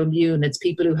autoimmune. It's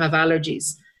people who have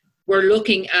allergies. We're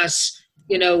looking at,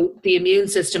 the immune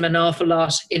system an awful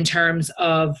lot in terms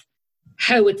of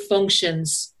how it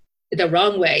functions the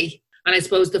wrong way. And I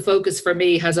suppose the focus for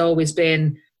me has always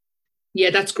been,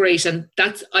 that's great. And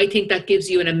I think that gives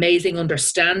you an amazing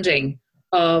understanding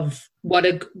of what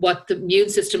the immune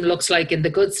system looks like in the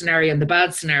good scenario and the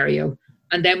bad scenario.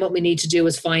 And then what we need to do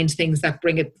is find things that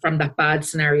bring it from that bad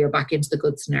scenario back into the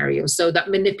good scenario. So that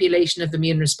manipulation of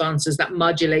immune responses, that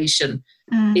modulation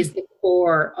is the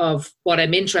core of what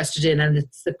I'm interested in. And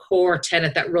it's the core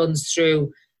tenet that runs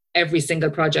through every single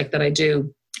project that I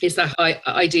do, is that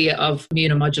idea of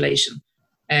immunomodulation,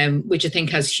 which I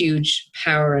think has huge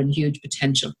power and huge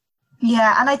potential.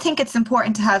 Yeah, and I think it's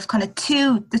important to have kind of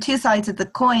the two sides of the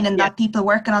coin, and that people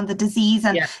working on the disease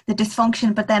and the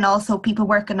dysfunction, but then also people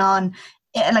working on,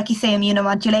 like you say,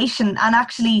 immunomodulation. And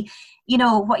actually,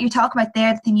 what you're talking about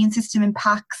there, that the immune system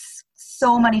impacts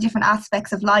so many different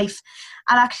aspects of life.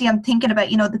 And actually, I'm thinking about,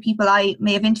 the people I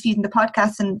may have interviewed in the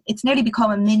podcast, and it's nearly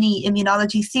become a mini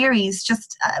immunology series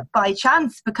just by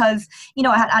chance, because,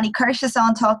 I had Annie Kirschis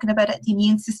on talking about the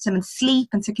immune system and sleep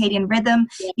and circadian rhythm.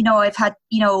 Yeah. I've had,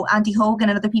 Andy Hogan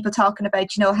and other people talking about,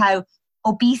 how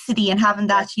obesity and having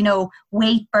that,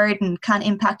 weight burden can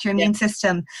impact your immune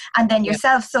system, and then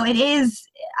yourself. So it is,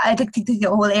 I think the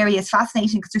whole area is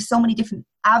fascinating because there's so many different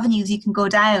avenues you can go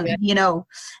down,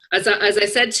 As I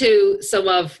said to some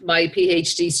of my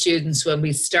PhD students when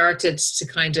we started to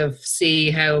kind of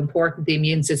see how important the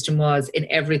immune system was in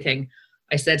everything,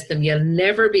 I said to them, you'll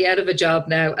never be out of a job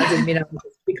now as an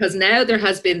immunologist, because now there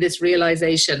has been this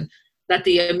realization that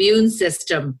the immune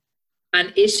system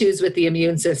And issues with the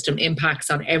immune system impacts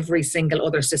on every single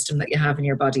other system that you have in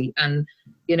your body. And,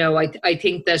 I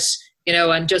think that,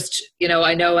 and just,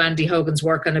 I know Andy Hogan's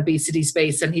work on obesity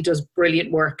space, and he does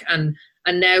brilliant work. And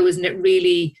now, isn't it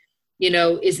really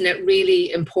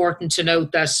important to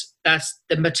note that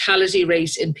the mortality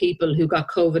rate in people who got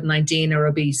COVID-19 or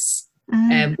obese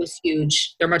was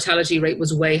huge. Their mortality rate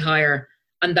was way higher.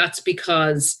 And that's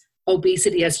because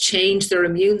obesity has changed their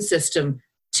immune system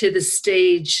to the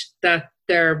stage that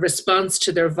their response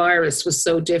to their virus was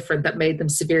so different that made them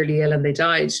severely ill and they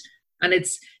died. And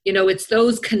it's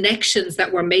those connections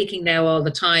that we're making now all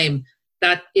the time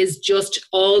that is just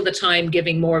all the time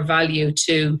giving more value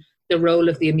to the role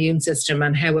of the immune system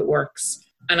and how it works.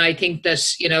 And I think that,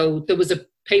 there was a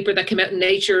paper that came out in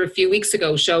Nature a few weeks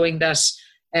ago showing that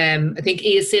I think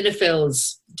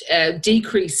eosinophils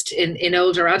decreased in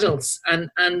older adults. And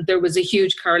there was a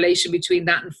huge correlation between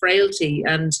that and frailty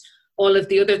and all of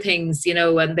the other things,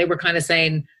 and they were kind of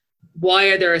saying, why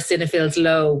are their eosinophils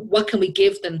low? What can we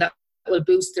give them that will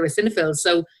boost their eosinophils?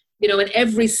 So, in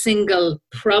every single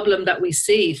problem that we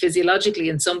see physiologically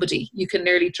in somebody, you can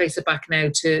nearly trace it back now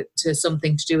to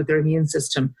something to do with their immune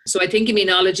system. So I think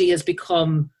immunology has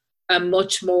become a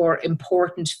much more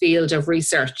important field of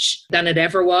research than it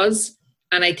ever was.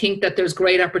 And I think that there's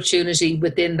great opportunity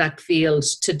within that field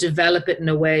to develop it in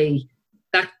a way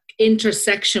that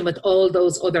intersection with all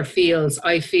those other fields,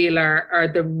 I feel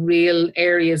are the real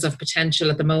areas of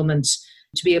potential at the moment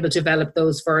to be able to develop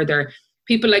those further.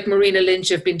 People like Marina Lynch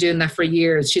have been doing that for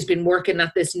years. She's been working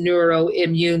at this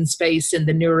neuroimmune space in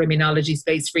the neuroimmunology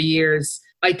space for years.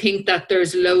 I think that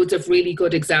there's loads of really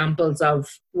good examples of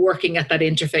working at that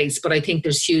interface, but I think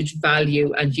there's huge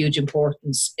value and huge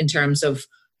importance in terms of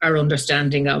our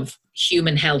understanding of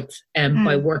human health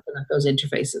by working at those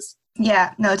interfaces.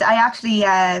 Yeah, no, I actually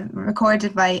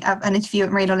recorded an interview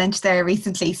with Marina Lynch there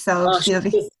recently. So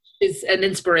she's an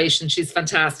inspiration. She's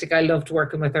fantastic. I loved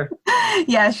working with her.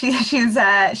 Yeah, she's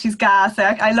gas.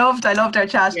 I loved our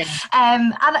chat. Yeah.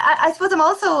 And I suppose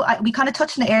we kind of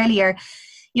touched on it earlier,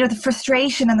 the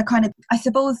frustration and the kind of, I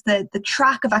suppose, the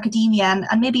track of academia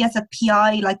and maybe as a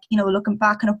PI, like, looking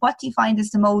back, kind of what do you find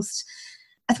is the most,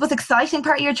 I suppose, exciting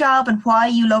part of your job and why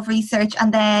you love research?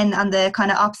 And then on the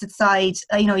kind of opposite side,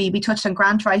 we touched on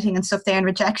grant writing and stuff there and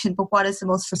rejection, but what is the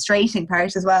most frustrating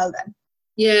part as well then?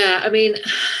 Yeah, I mean,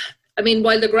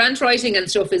 while the grant writing and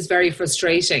stuff is very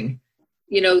frustrating,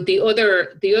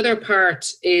 the other part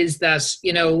is that,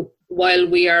 while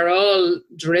we are all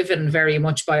driven very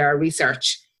much by our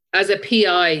research, as a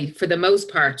PI, for the most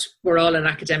part, we're all in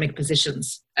academic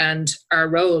positions, and our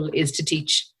role is to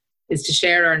teach, is to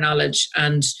share our knowledge.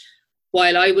 And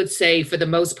while I would say for the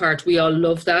most part, we all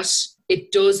love that,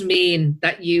 it does mean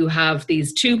that you have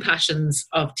these two passions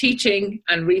of teaching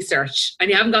and research, and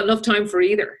you haven't got enough time for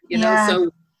either, Yeah.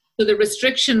 So the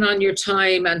restriction on your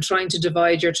time and trying to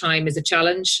divide your time is a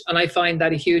challenge. And I find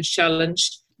that a huge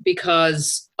challenge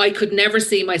because I could never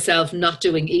see myself not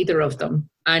doing either of them.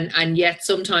 And yet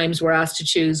sometimes we're asked to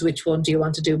choose which one do you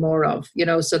want to do more of,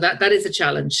 so that is a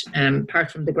challenge,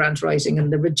 apart from the grant writing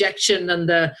and the rejection and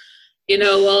the,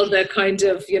 all the kind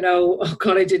of, oh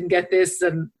God, I didn't get this.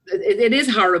 And it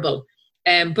is horrible.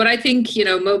 But I think,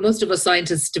 most of us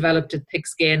scientists developed a thick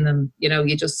skin and,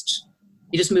 you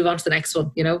just move on to the next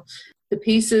one, The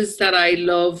pieces that I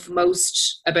love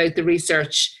most about the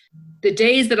research, the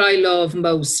days that I love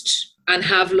most and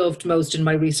have loved most in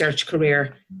my research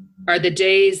career are the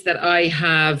days that I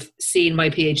have seen my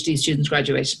PhD students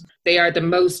graduate. They are the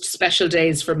most special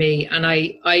days for me. And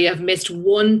I have missed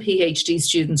one PhD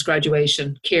student's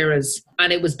graduation, Kira's,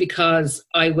 and it was because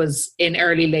I was in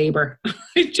early labour.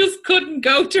 I just couldn't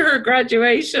go to her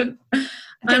graduation.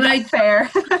 And fair.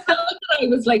 I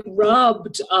was like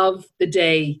robbed of the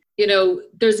day.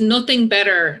 There's nothing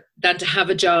better than to have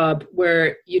a job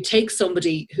where you take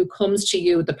somebody who comes to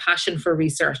you with a passion for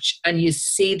research and you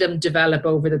see them develop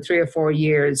over the 3 or 4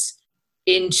 years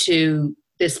into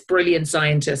this brilliant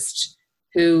scientist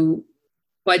who,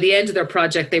 by the end of their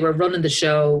project, they were running the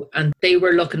show and they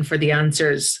were looking for the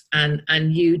answers, and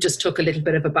you just took a little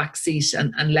bit of a backseat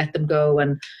and let them go.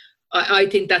 And I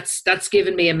think that's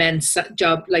given me immense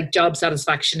job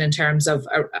satisfaction in terms of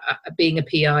being a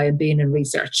PI and being in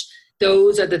research.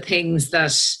 Those are the things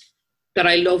that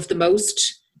I love the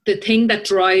most. The thing that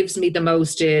drives me the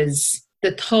most is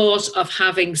the thought of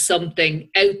having something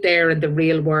out there in the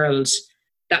real world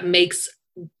that makes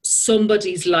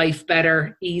somebody's life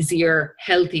better, easier,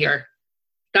 healthier.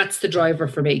 That's the driver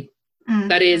for me.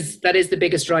 That is the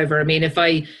biggest driver. I mean, if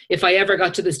I ever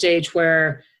got to the stage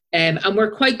where and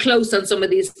we're quite close on some of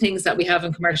these things that we have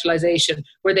in commercialization,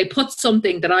 where they put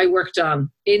something that I worked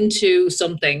on into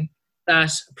something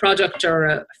that product or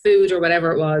a food or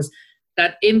whatever it was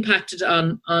that impacted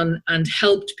on and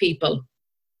helped people,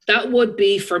 that would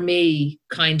be for me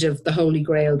kind of the holy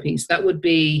grail piece. That would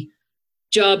be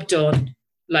job done.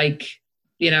 Like,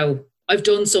 I've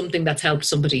done something that's helped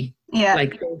somebody. Yeah.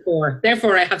 Like,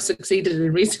 therefore I have succeeded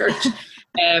in research.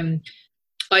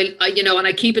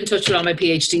 I keep in touch with all my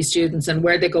PhD students and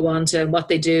where they go on to and what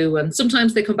they do. And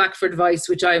sometimes they come back for advice,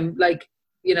 which I'm like,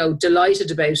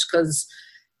 delighted about, because,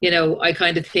 I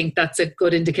kind of think that's a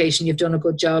good indication you've done a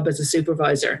good job as a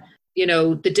supervisor.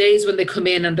 The days when they come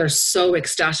in and they're so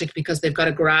ecstatic because they've got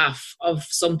a graph of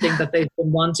something that they've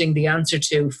been wanting the answer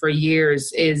to for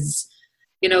years is,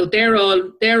 they're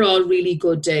all really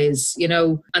good days,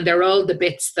 and they're all the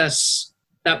bits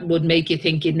that would make you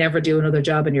think you'd never do another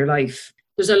job in your life.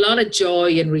 There's a lot of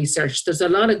joy in research. There's a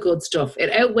lot of good stuff.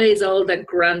 It outweighs all the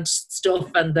grant stuff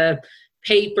and the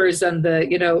papers and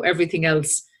the, everything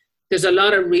else. There's a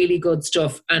lot of really good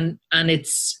stuff, and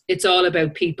it's all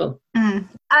about people.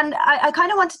 And I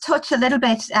kind of want to touch a little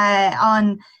bit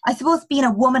on, I suppose, being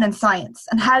a woman in science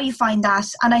and how you find that.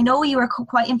 And I know you were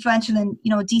quite influential in,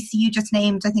 DCU just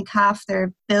named, I think, half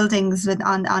their buildings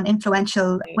on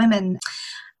influential women.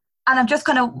 And I'm just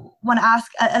going to want to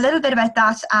ask a little bit about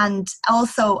that, and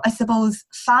also, I suppose,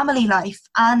 family life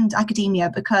and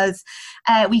academia, because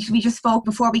we just spoke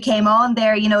before we came on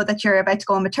there, that you're about to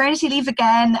go on maternity leave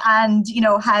again, and,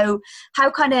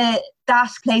 how kind of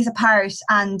that plays a part.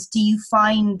 And do you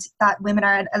find that women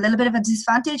are at a little bit of a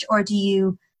disadvantage, or do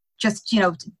you just,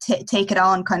 take it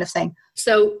on kind of thing?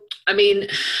 So,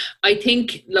 I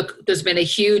think, look, there's been a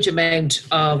huge amount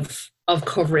of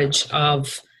coverage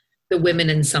of the women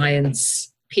in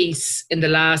science piece in the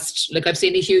last, I've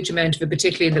seen a huge amount of it,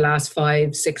 particularly in the last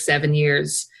 5, 6, 7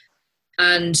 years.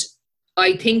 And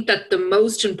I think that the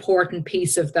most important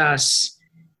piece of that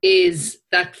is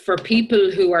that for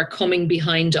people who are coming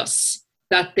behind us,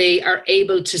 that they are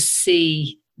able to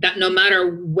see that no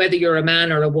matter whether you're a man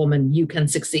or a woman, you can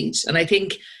succeed. And I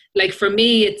think, for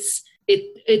me,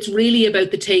 it's really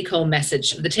about the take-home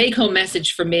message. The take-home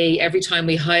message for me, every time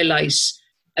we highlight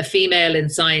a female in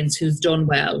science who's done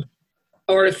well,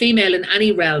 or a female in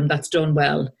any realm that's done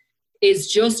well, is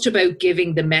just about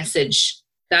giving the message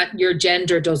that your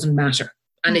gender doesn't matter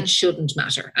and it shouldn't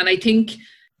matter. And I think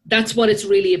that's what it's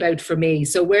really about for me.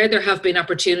 So where there have been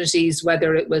opportunities,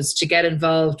 whether it was to get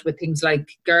involved with things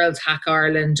like Girls Hack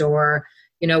Ireland or,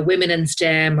 Women in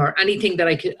STEM, or anything that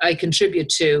I contribute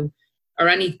to, or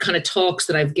any kind of talks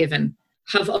that I've given,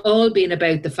 have all been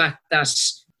about the fact that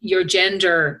your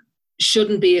gender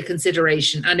shouldn't be a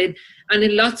consideration. And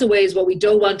in lots of ways, what we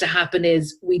don't want to happen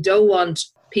is we don't want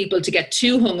people to get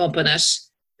too hung up on it,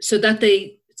 so that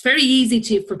it's very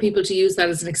easy for people to use that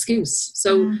as an excuse.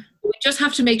 So we just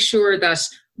have to make sure that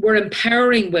we're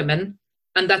empowering women,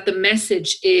 and that the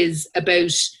message is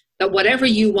about that whatever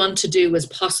you want to do is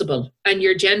possible, and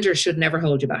your gender should never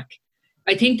hold you back.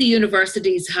 I think the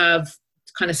universities have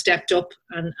kind of stepped up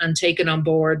and taken on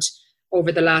board over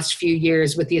the last few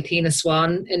years with the Athena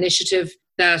Swan initiative,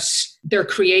 that they're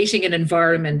creating an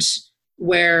environment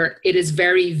where it is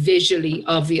very visually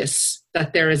obvious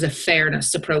that there is a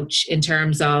fairness approach in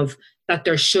terms of that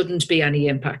there shouldn't be any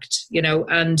impact,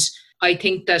 and I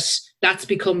think that's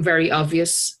become very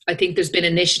obvious. I think there's been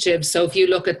initiatives. So if you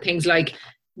look at things like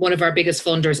one of our biggest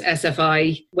funders,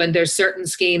 SFI, when there's certain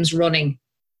schemes running,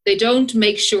 they don't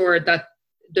make sure that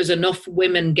there's enough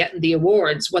women getting the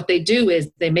awards. What they do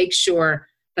is they make sure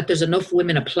that there's enough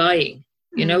women applying,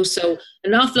 So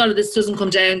an awful lot of this doesn't come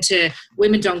down to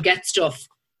women don't get stuff.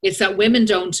 It's that women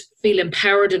don't feel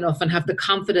empowered enough and have the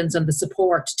confidence and the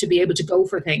support to be able to go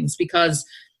for things. Because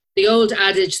the old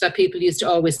adage that people used to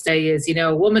always say is,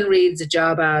 a woman reads a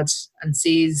job ad and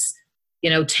sees,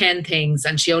 10 things,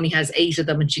 and she only has 8 of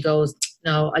them, and she goes,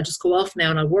 no, I'll just go off now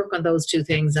and I'll work on those 2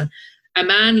 things. And a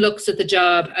man looks at the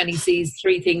job and he sees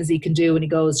 3 things he can do, and he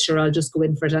goes, sure, I'll just go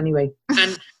in for it anyway.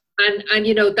 And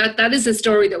that is a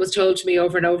story that was told to me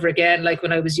over and over again, like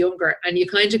when I was younger. And you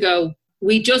kind of go,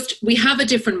 we have a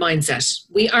different mindset.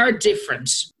 We are different.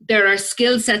 There are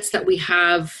skill sets that we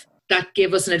have that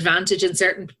give us an advantage in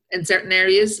certain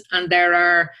areas, and there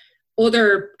are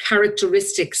other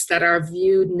characteristics that are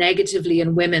viewed negatively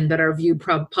in women that are viewed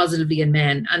positively in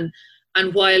men.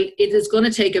 And while it is going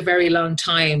to take a very long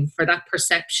time for that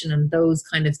perception and those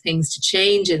kind of things to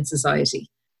change in society,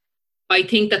 I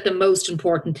think that the most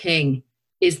important thing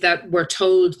is that we're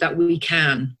told that we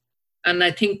can. And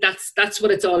I think that's what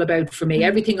it's all about for me.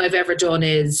 Everything I've ever done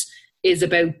is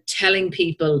about telling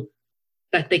people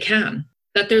that they can,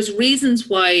 that there's reasons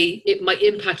why it might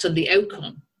impact on the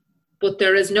outcome, but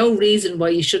there is no reason why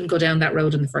you shouldn't go down that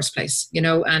road in the first place,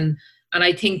 And And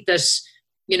I think that,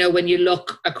 you know, when you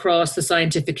look across the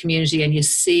scientific community and you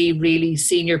see really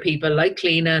senior people like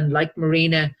Cliona and like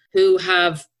Marina, who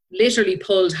have literally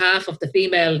pulled half of the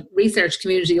female research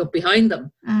community up behind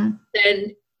them,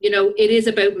 then, you know, it is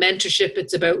about mentorship,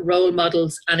 it's about role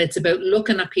models, and it's about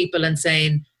looking at people and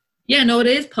saying, yeah, no, it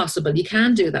is possible. You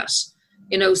can do that.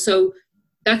 You know, so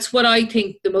that's what I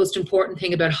think the most important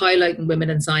thing about highlighting women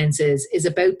in science is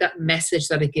about that message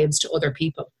that it gives to other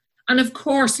people. And of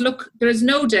course, look, there is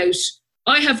no doubt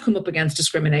I have come up against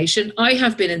discrimination. I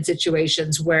have been in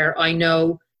situations where I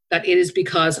know that it is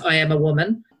because I am a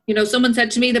woman. You know, someone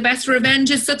said to me, the best revenge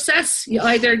is success. You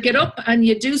either get up and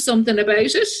you do something about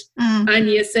it and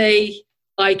you say,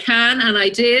 I can and I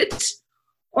did,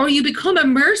 or you become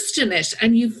immersed in it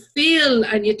and you feel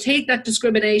and you take that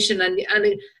discrimination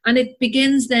and it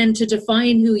begins then to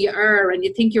define who you are, and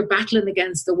you think you're battling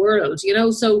against the world, you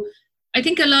know. So I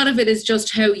think a lot of it is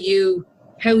just how you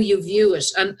view it.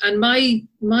 And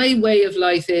my way of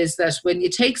life is that when you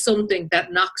take something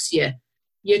that knocks you,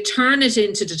 you turn it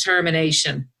into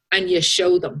determination and you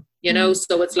show them, you know.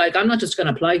 So it's like, I'm not just going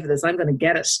to apply for this, I'm going to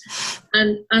get it.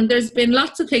 And there's been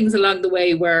lots of things along the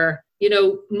way where, you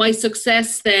know, my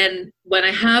success then, when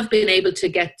I have been able to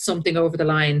get something over the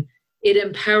line, it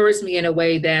empowers me in a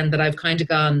way then that I've kind of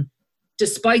gone,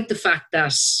 despite the fact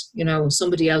that, you know,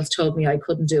 somebody else told me I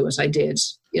couldn't do it, I did,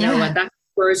 you know, and that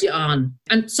spurs you on.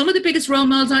 And some of the biggest role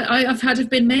models I've had have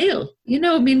been male. You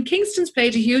know, I mean, Kingston's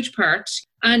played a huge part.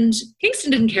 And Kingston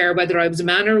didn't care whether I was a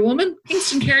man or a woman.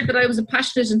 Kingston cared that I was a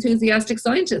passionate, enthusiastic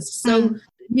scientist. So,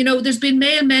 you know, there's been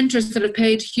male mentors that have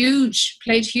played huge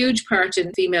part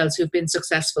in females who've been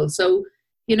successful. So,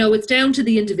 you know, it's down to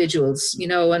the individuals, you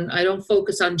know, and I don't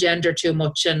focus on gender too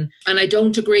much. And I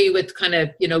don't agree with kind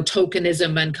of, you know,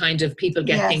 tokenism and kind of people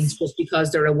get things just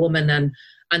because they're a woman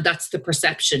and that's the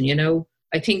perception, you know.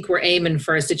 I think we're aiming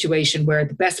for a situation where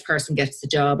the best person gets the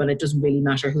job and it doesn't really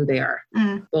matter who they are.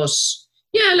 But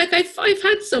yeah, like I've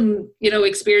had some, you know,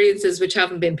 experiences which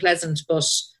haven't been pleasant, but,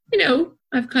 you know,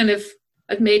 I've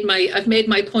made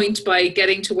my point by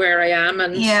getting to where I am.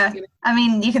 And yeah, you know, I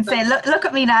mean, you can say, look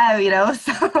at me now, you know.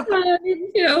 So.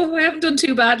 You know, I haven't done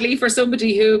too badly for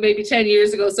somebody who maybe 10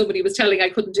 years ago somebody was telling I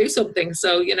couldn't do something.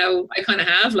 So, you know, I kind of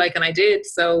have, like, and I did.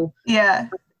 So yeah,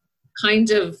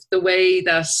 kind of the way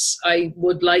that I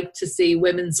would like to see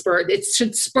women it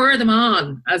should spur them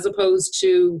on as opposed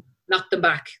to knock them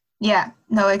back. Yeah,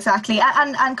 no, exactly.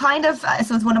 And kind of, I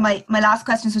suppose one of my last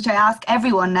questions, which I ask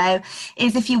everyone now,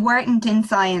 is if you weren't in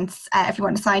science, if you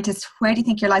weren't a scientist, where do you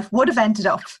think your life would have ended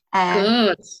up?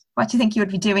 Good. What do you think you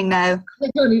would be doing now? I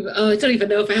don't even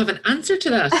know if I have an answer to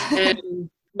that.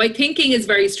 My thinking is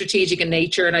very strategic in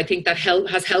nature, and I think that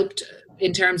has helped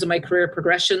in terms of my career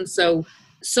progression. So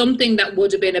something that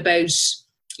would have been about,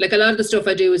 like a lot of the stuff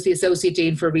I do as the Associate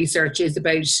Dean for Research is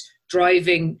about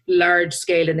driving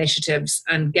large-scale initiatives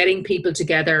and getting people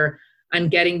together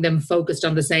and getting them focused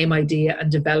on the same idea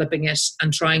and developing it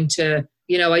and trying to,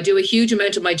 you know, I do a huge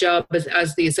amount of my job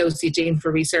as the Associate Dean for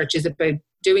Research is about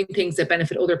doing things that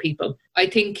benefit other people. I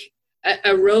think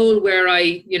a role where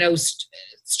I, you know,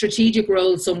 strategic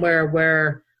role somewhere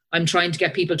where I'm trying to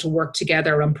get people to work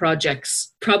together on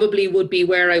projects probably would be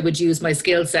where I would use my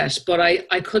skill set, but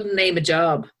I couldn't name a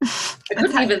job.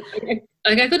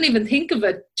 I couldn't even think of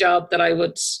a job that I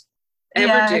would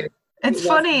ever do. It's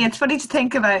funny to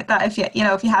think about that if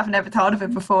you haven't ever thought of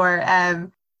it before. I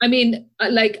mean,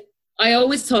 like I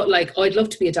always thought like, oh, I'd love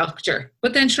to be a doctor,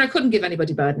 but then sure, I couldn't give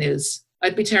anybody bad news.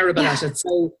 I'd be terrible at it.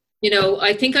 So, you know,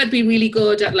 I think I'd be really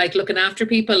good at like looking after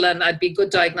people and I'd be a good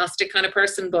diagnostic kind of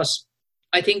person, but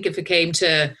I think if it came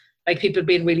to like people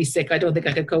being really sick, I don't think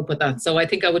I could cope with that. So I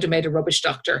think I would have made a rubbish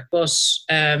doctor. But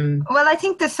well, I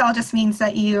think this all just means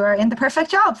that you are in the perfect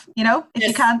job. You know, if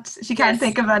you can't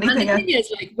think of anything. And the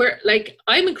thing is,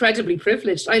 I'm incredibly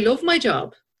privileged. I love my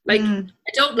job. Like I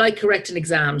don't like correcting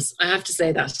exams. I have to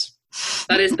say that.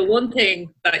 That is the one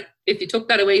thing that if you took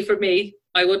that away from me,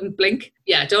 I wouldn't blink.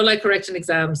 Yeah, I don't like correcting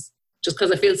exams just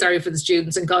because I feel sorry for the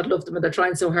students and God love them and they're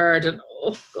trying so hard and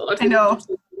oh God, I know.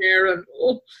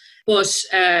 But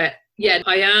yeah,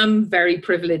 I am very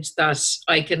privileged that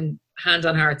I can hand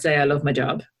on heart say I love my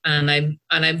job, and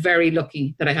I'm very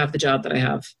lucky that I have the job that I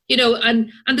have. You know,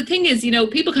 and the thing is, you know,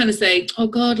 people kind of say, oh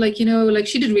God, like, you know, like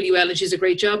she did really well and she's a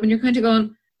great job, and you're kind of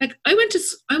going like, I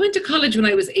went to college when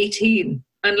I was 18,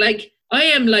 and like I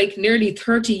am like nearly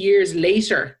 30 years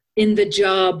later in the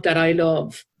job that I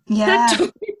love. Yeah,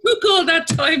 it took all that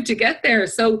time to get there.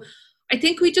 So I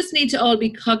think we just need to all be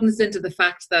cognizant of the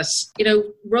fact that, you know,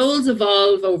 roles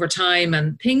evolve over time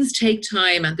and things take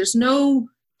time and there's no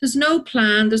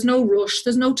plan, there's no rush,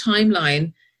 there's no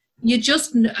timeline. you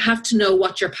just have to know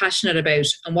what you're passionate about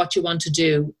and what you want to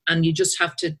do. And you just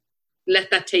have to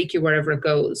let that take you wherever it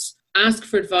goes. Ask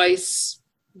for advice.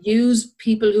 Use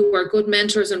people who are good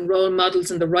mentors and role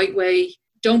models in the right way.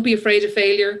 Don't be afraid of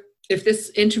failure. If this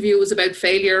interview was about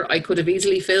failure, I could have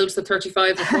easily filled the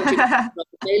 35 or 40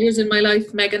 failures in my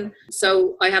life, Megan.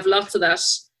 So I have lots of that.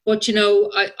 But,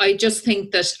 I just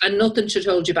think that, and nothing should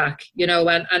hold you back,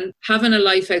 and having a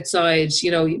life outside,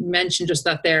 you mentioned just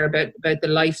that there about the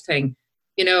life thing.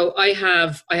 I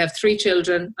have 3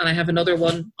 children and I have another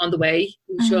one on the way,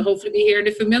 who shall hopefully be here in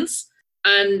a few months.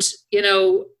 And,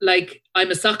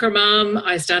 I'm a soccer mom.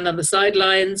 I stand on the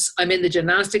sidelines. I'm in the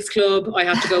gymnastics club. I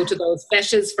have to go to those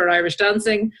feshes for Irish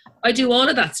dancing. I do all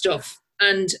of that stuff.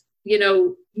 And,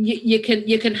 you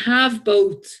can have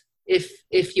both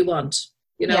if you want.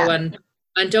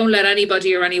 And don't let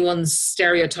anybody or anyone's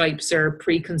stereotypes or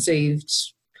preconceived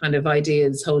kind of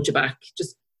ideas hold you back.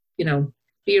 Just,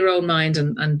 be your own mind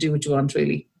and do what you want,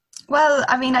 really. Well,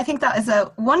 I think that is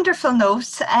a wonderful note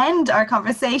to end our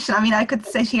conversation. I could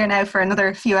sit here now for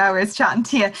another few hours chatting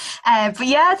to you. But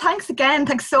yeah, thanks again.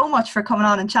 Thanks so much for coming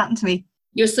on and chatting to me.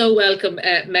 You're so welcome,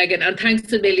 Megan, and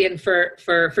thanks a million for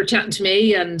chatting to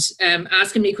me and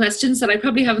asking me questions that I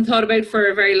probably haven't thought about for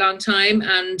a very long time.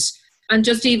 And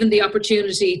just even the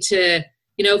opportunity to,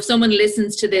 if someone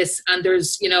listens to this and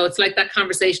there's, it's like that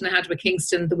conversation I had with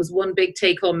Kingston, there was one big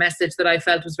take-home message that I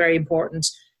felt was very important.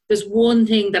 There's one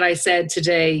thing that I said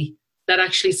today that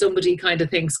actually somebody kind of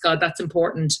thinks, God, that's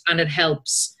important and it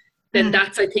helps. Then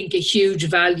that's, I think, a huge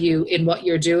value in what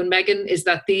you're doing, Megan, is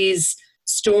that these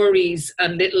stories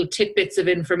and little tidbits of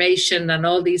information and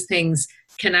all these things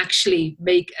can actually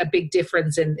make a big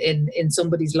difference in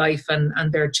somebody's life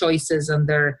and their choices and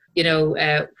their,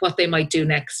 what they might do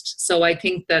next. So I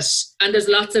think that, and there's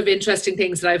lots of interesting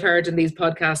things that I've heard in these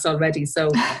podcasts already. So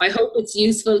I hope it's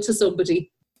useful to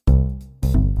somebody.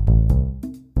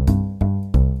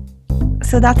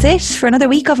 So that's it for another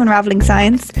week of Unravelling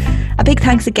Science. A big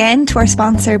thanks again to our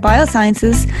sponsor,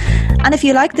 Biosciences. And if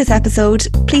you like this episode,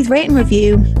 please rate and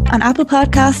review on Apple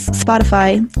Podcasts,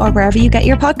 Spotify, or wherever you get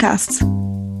your podcasts.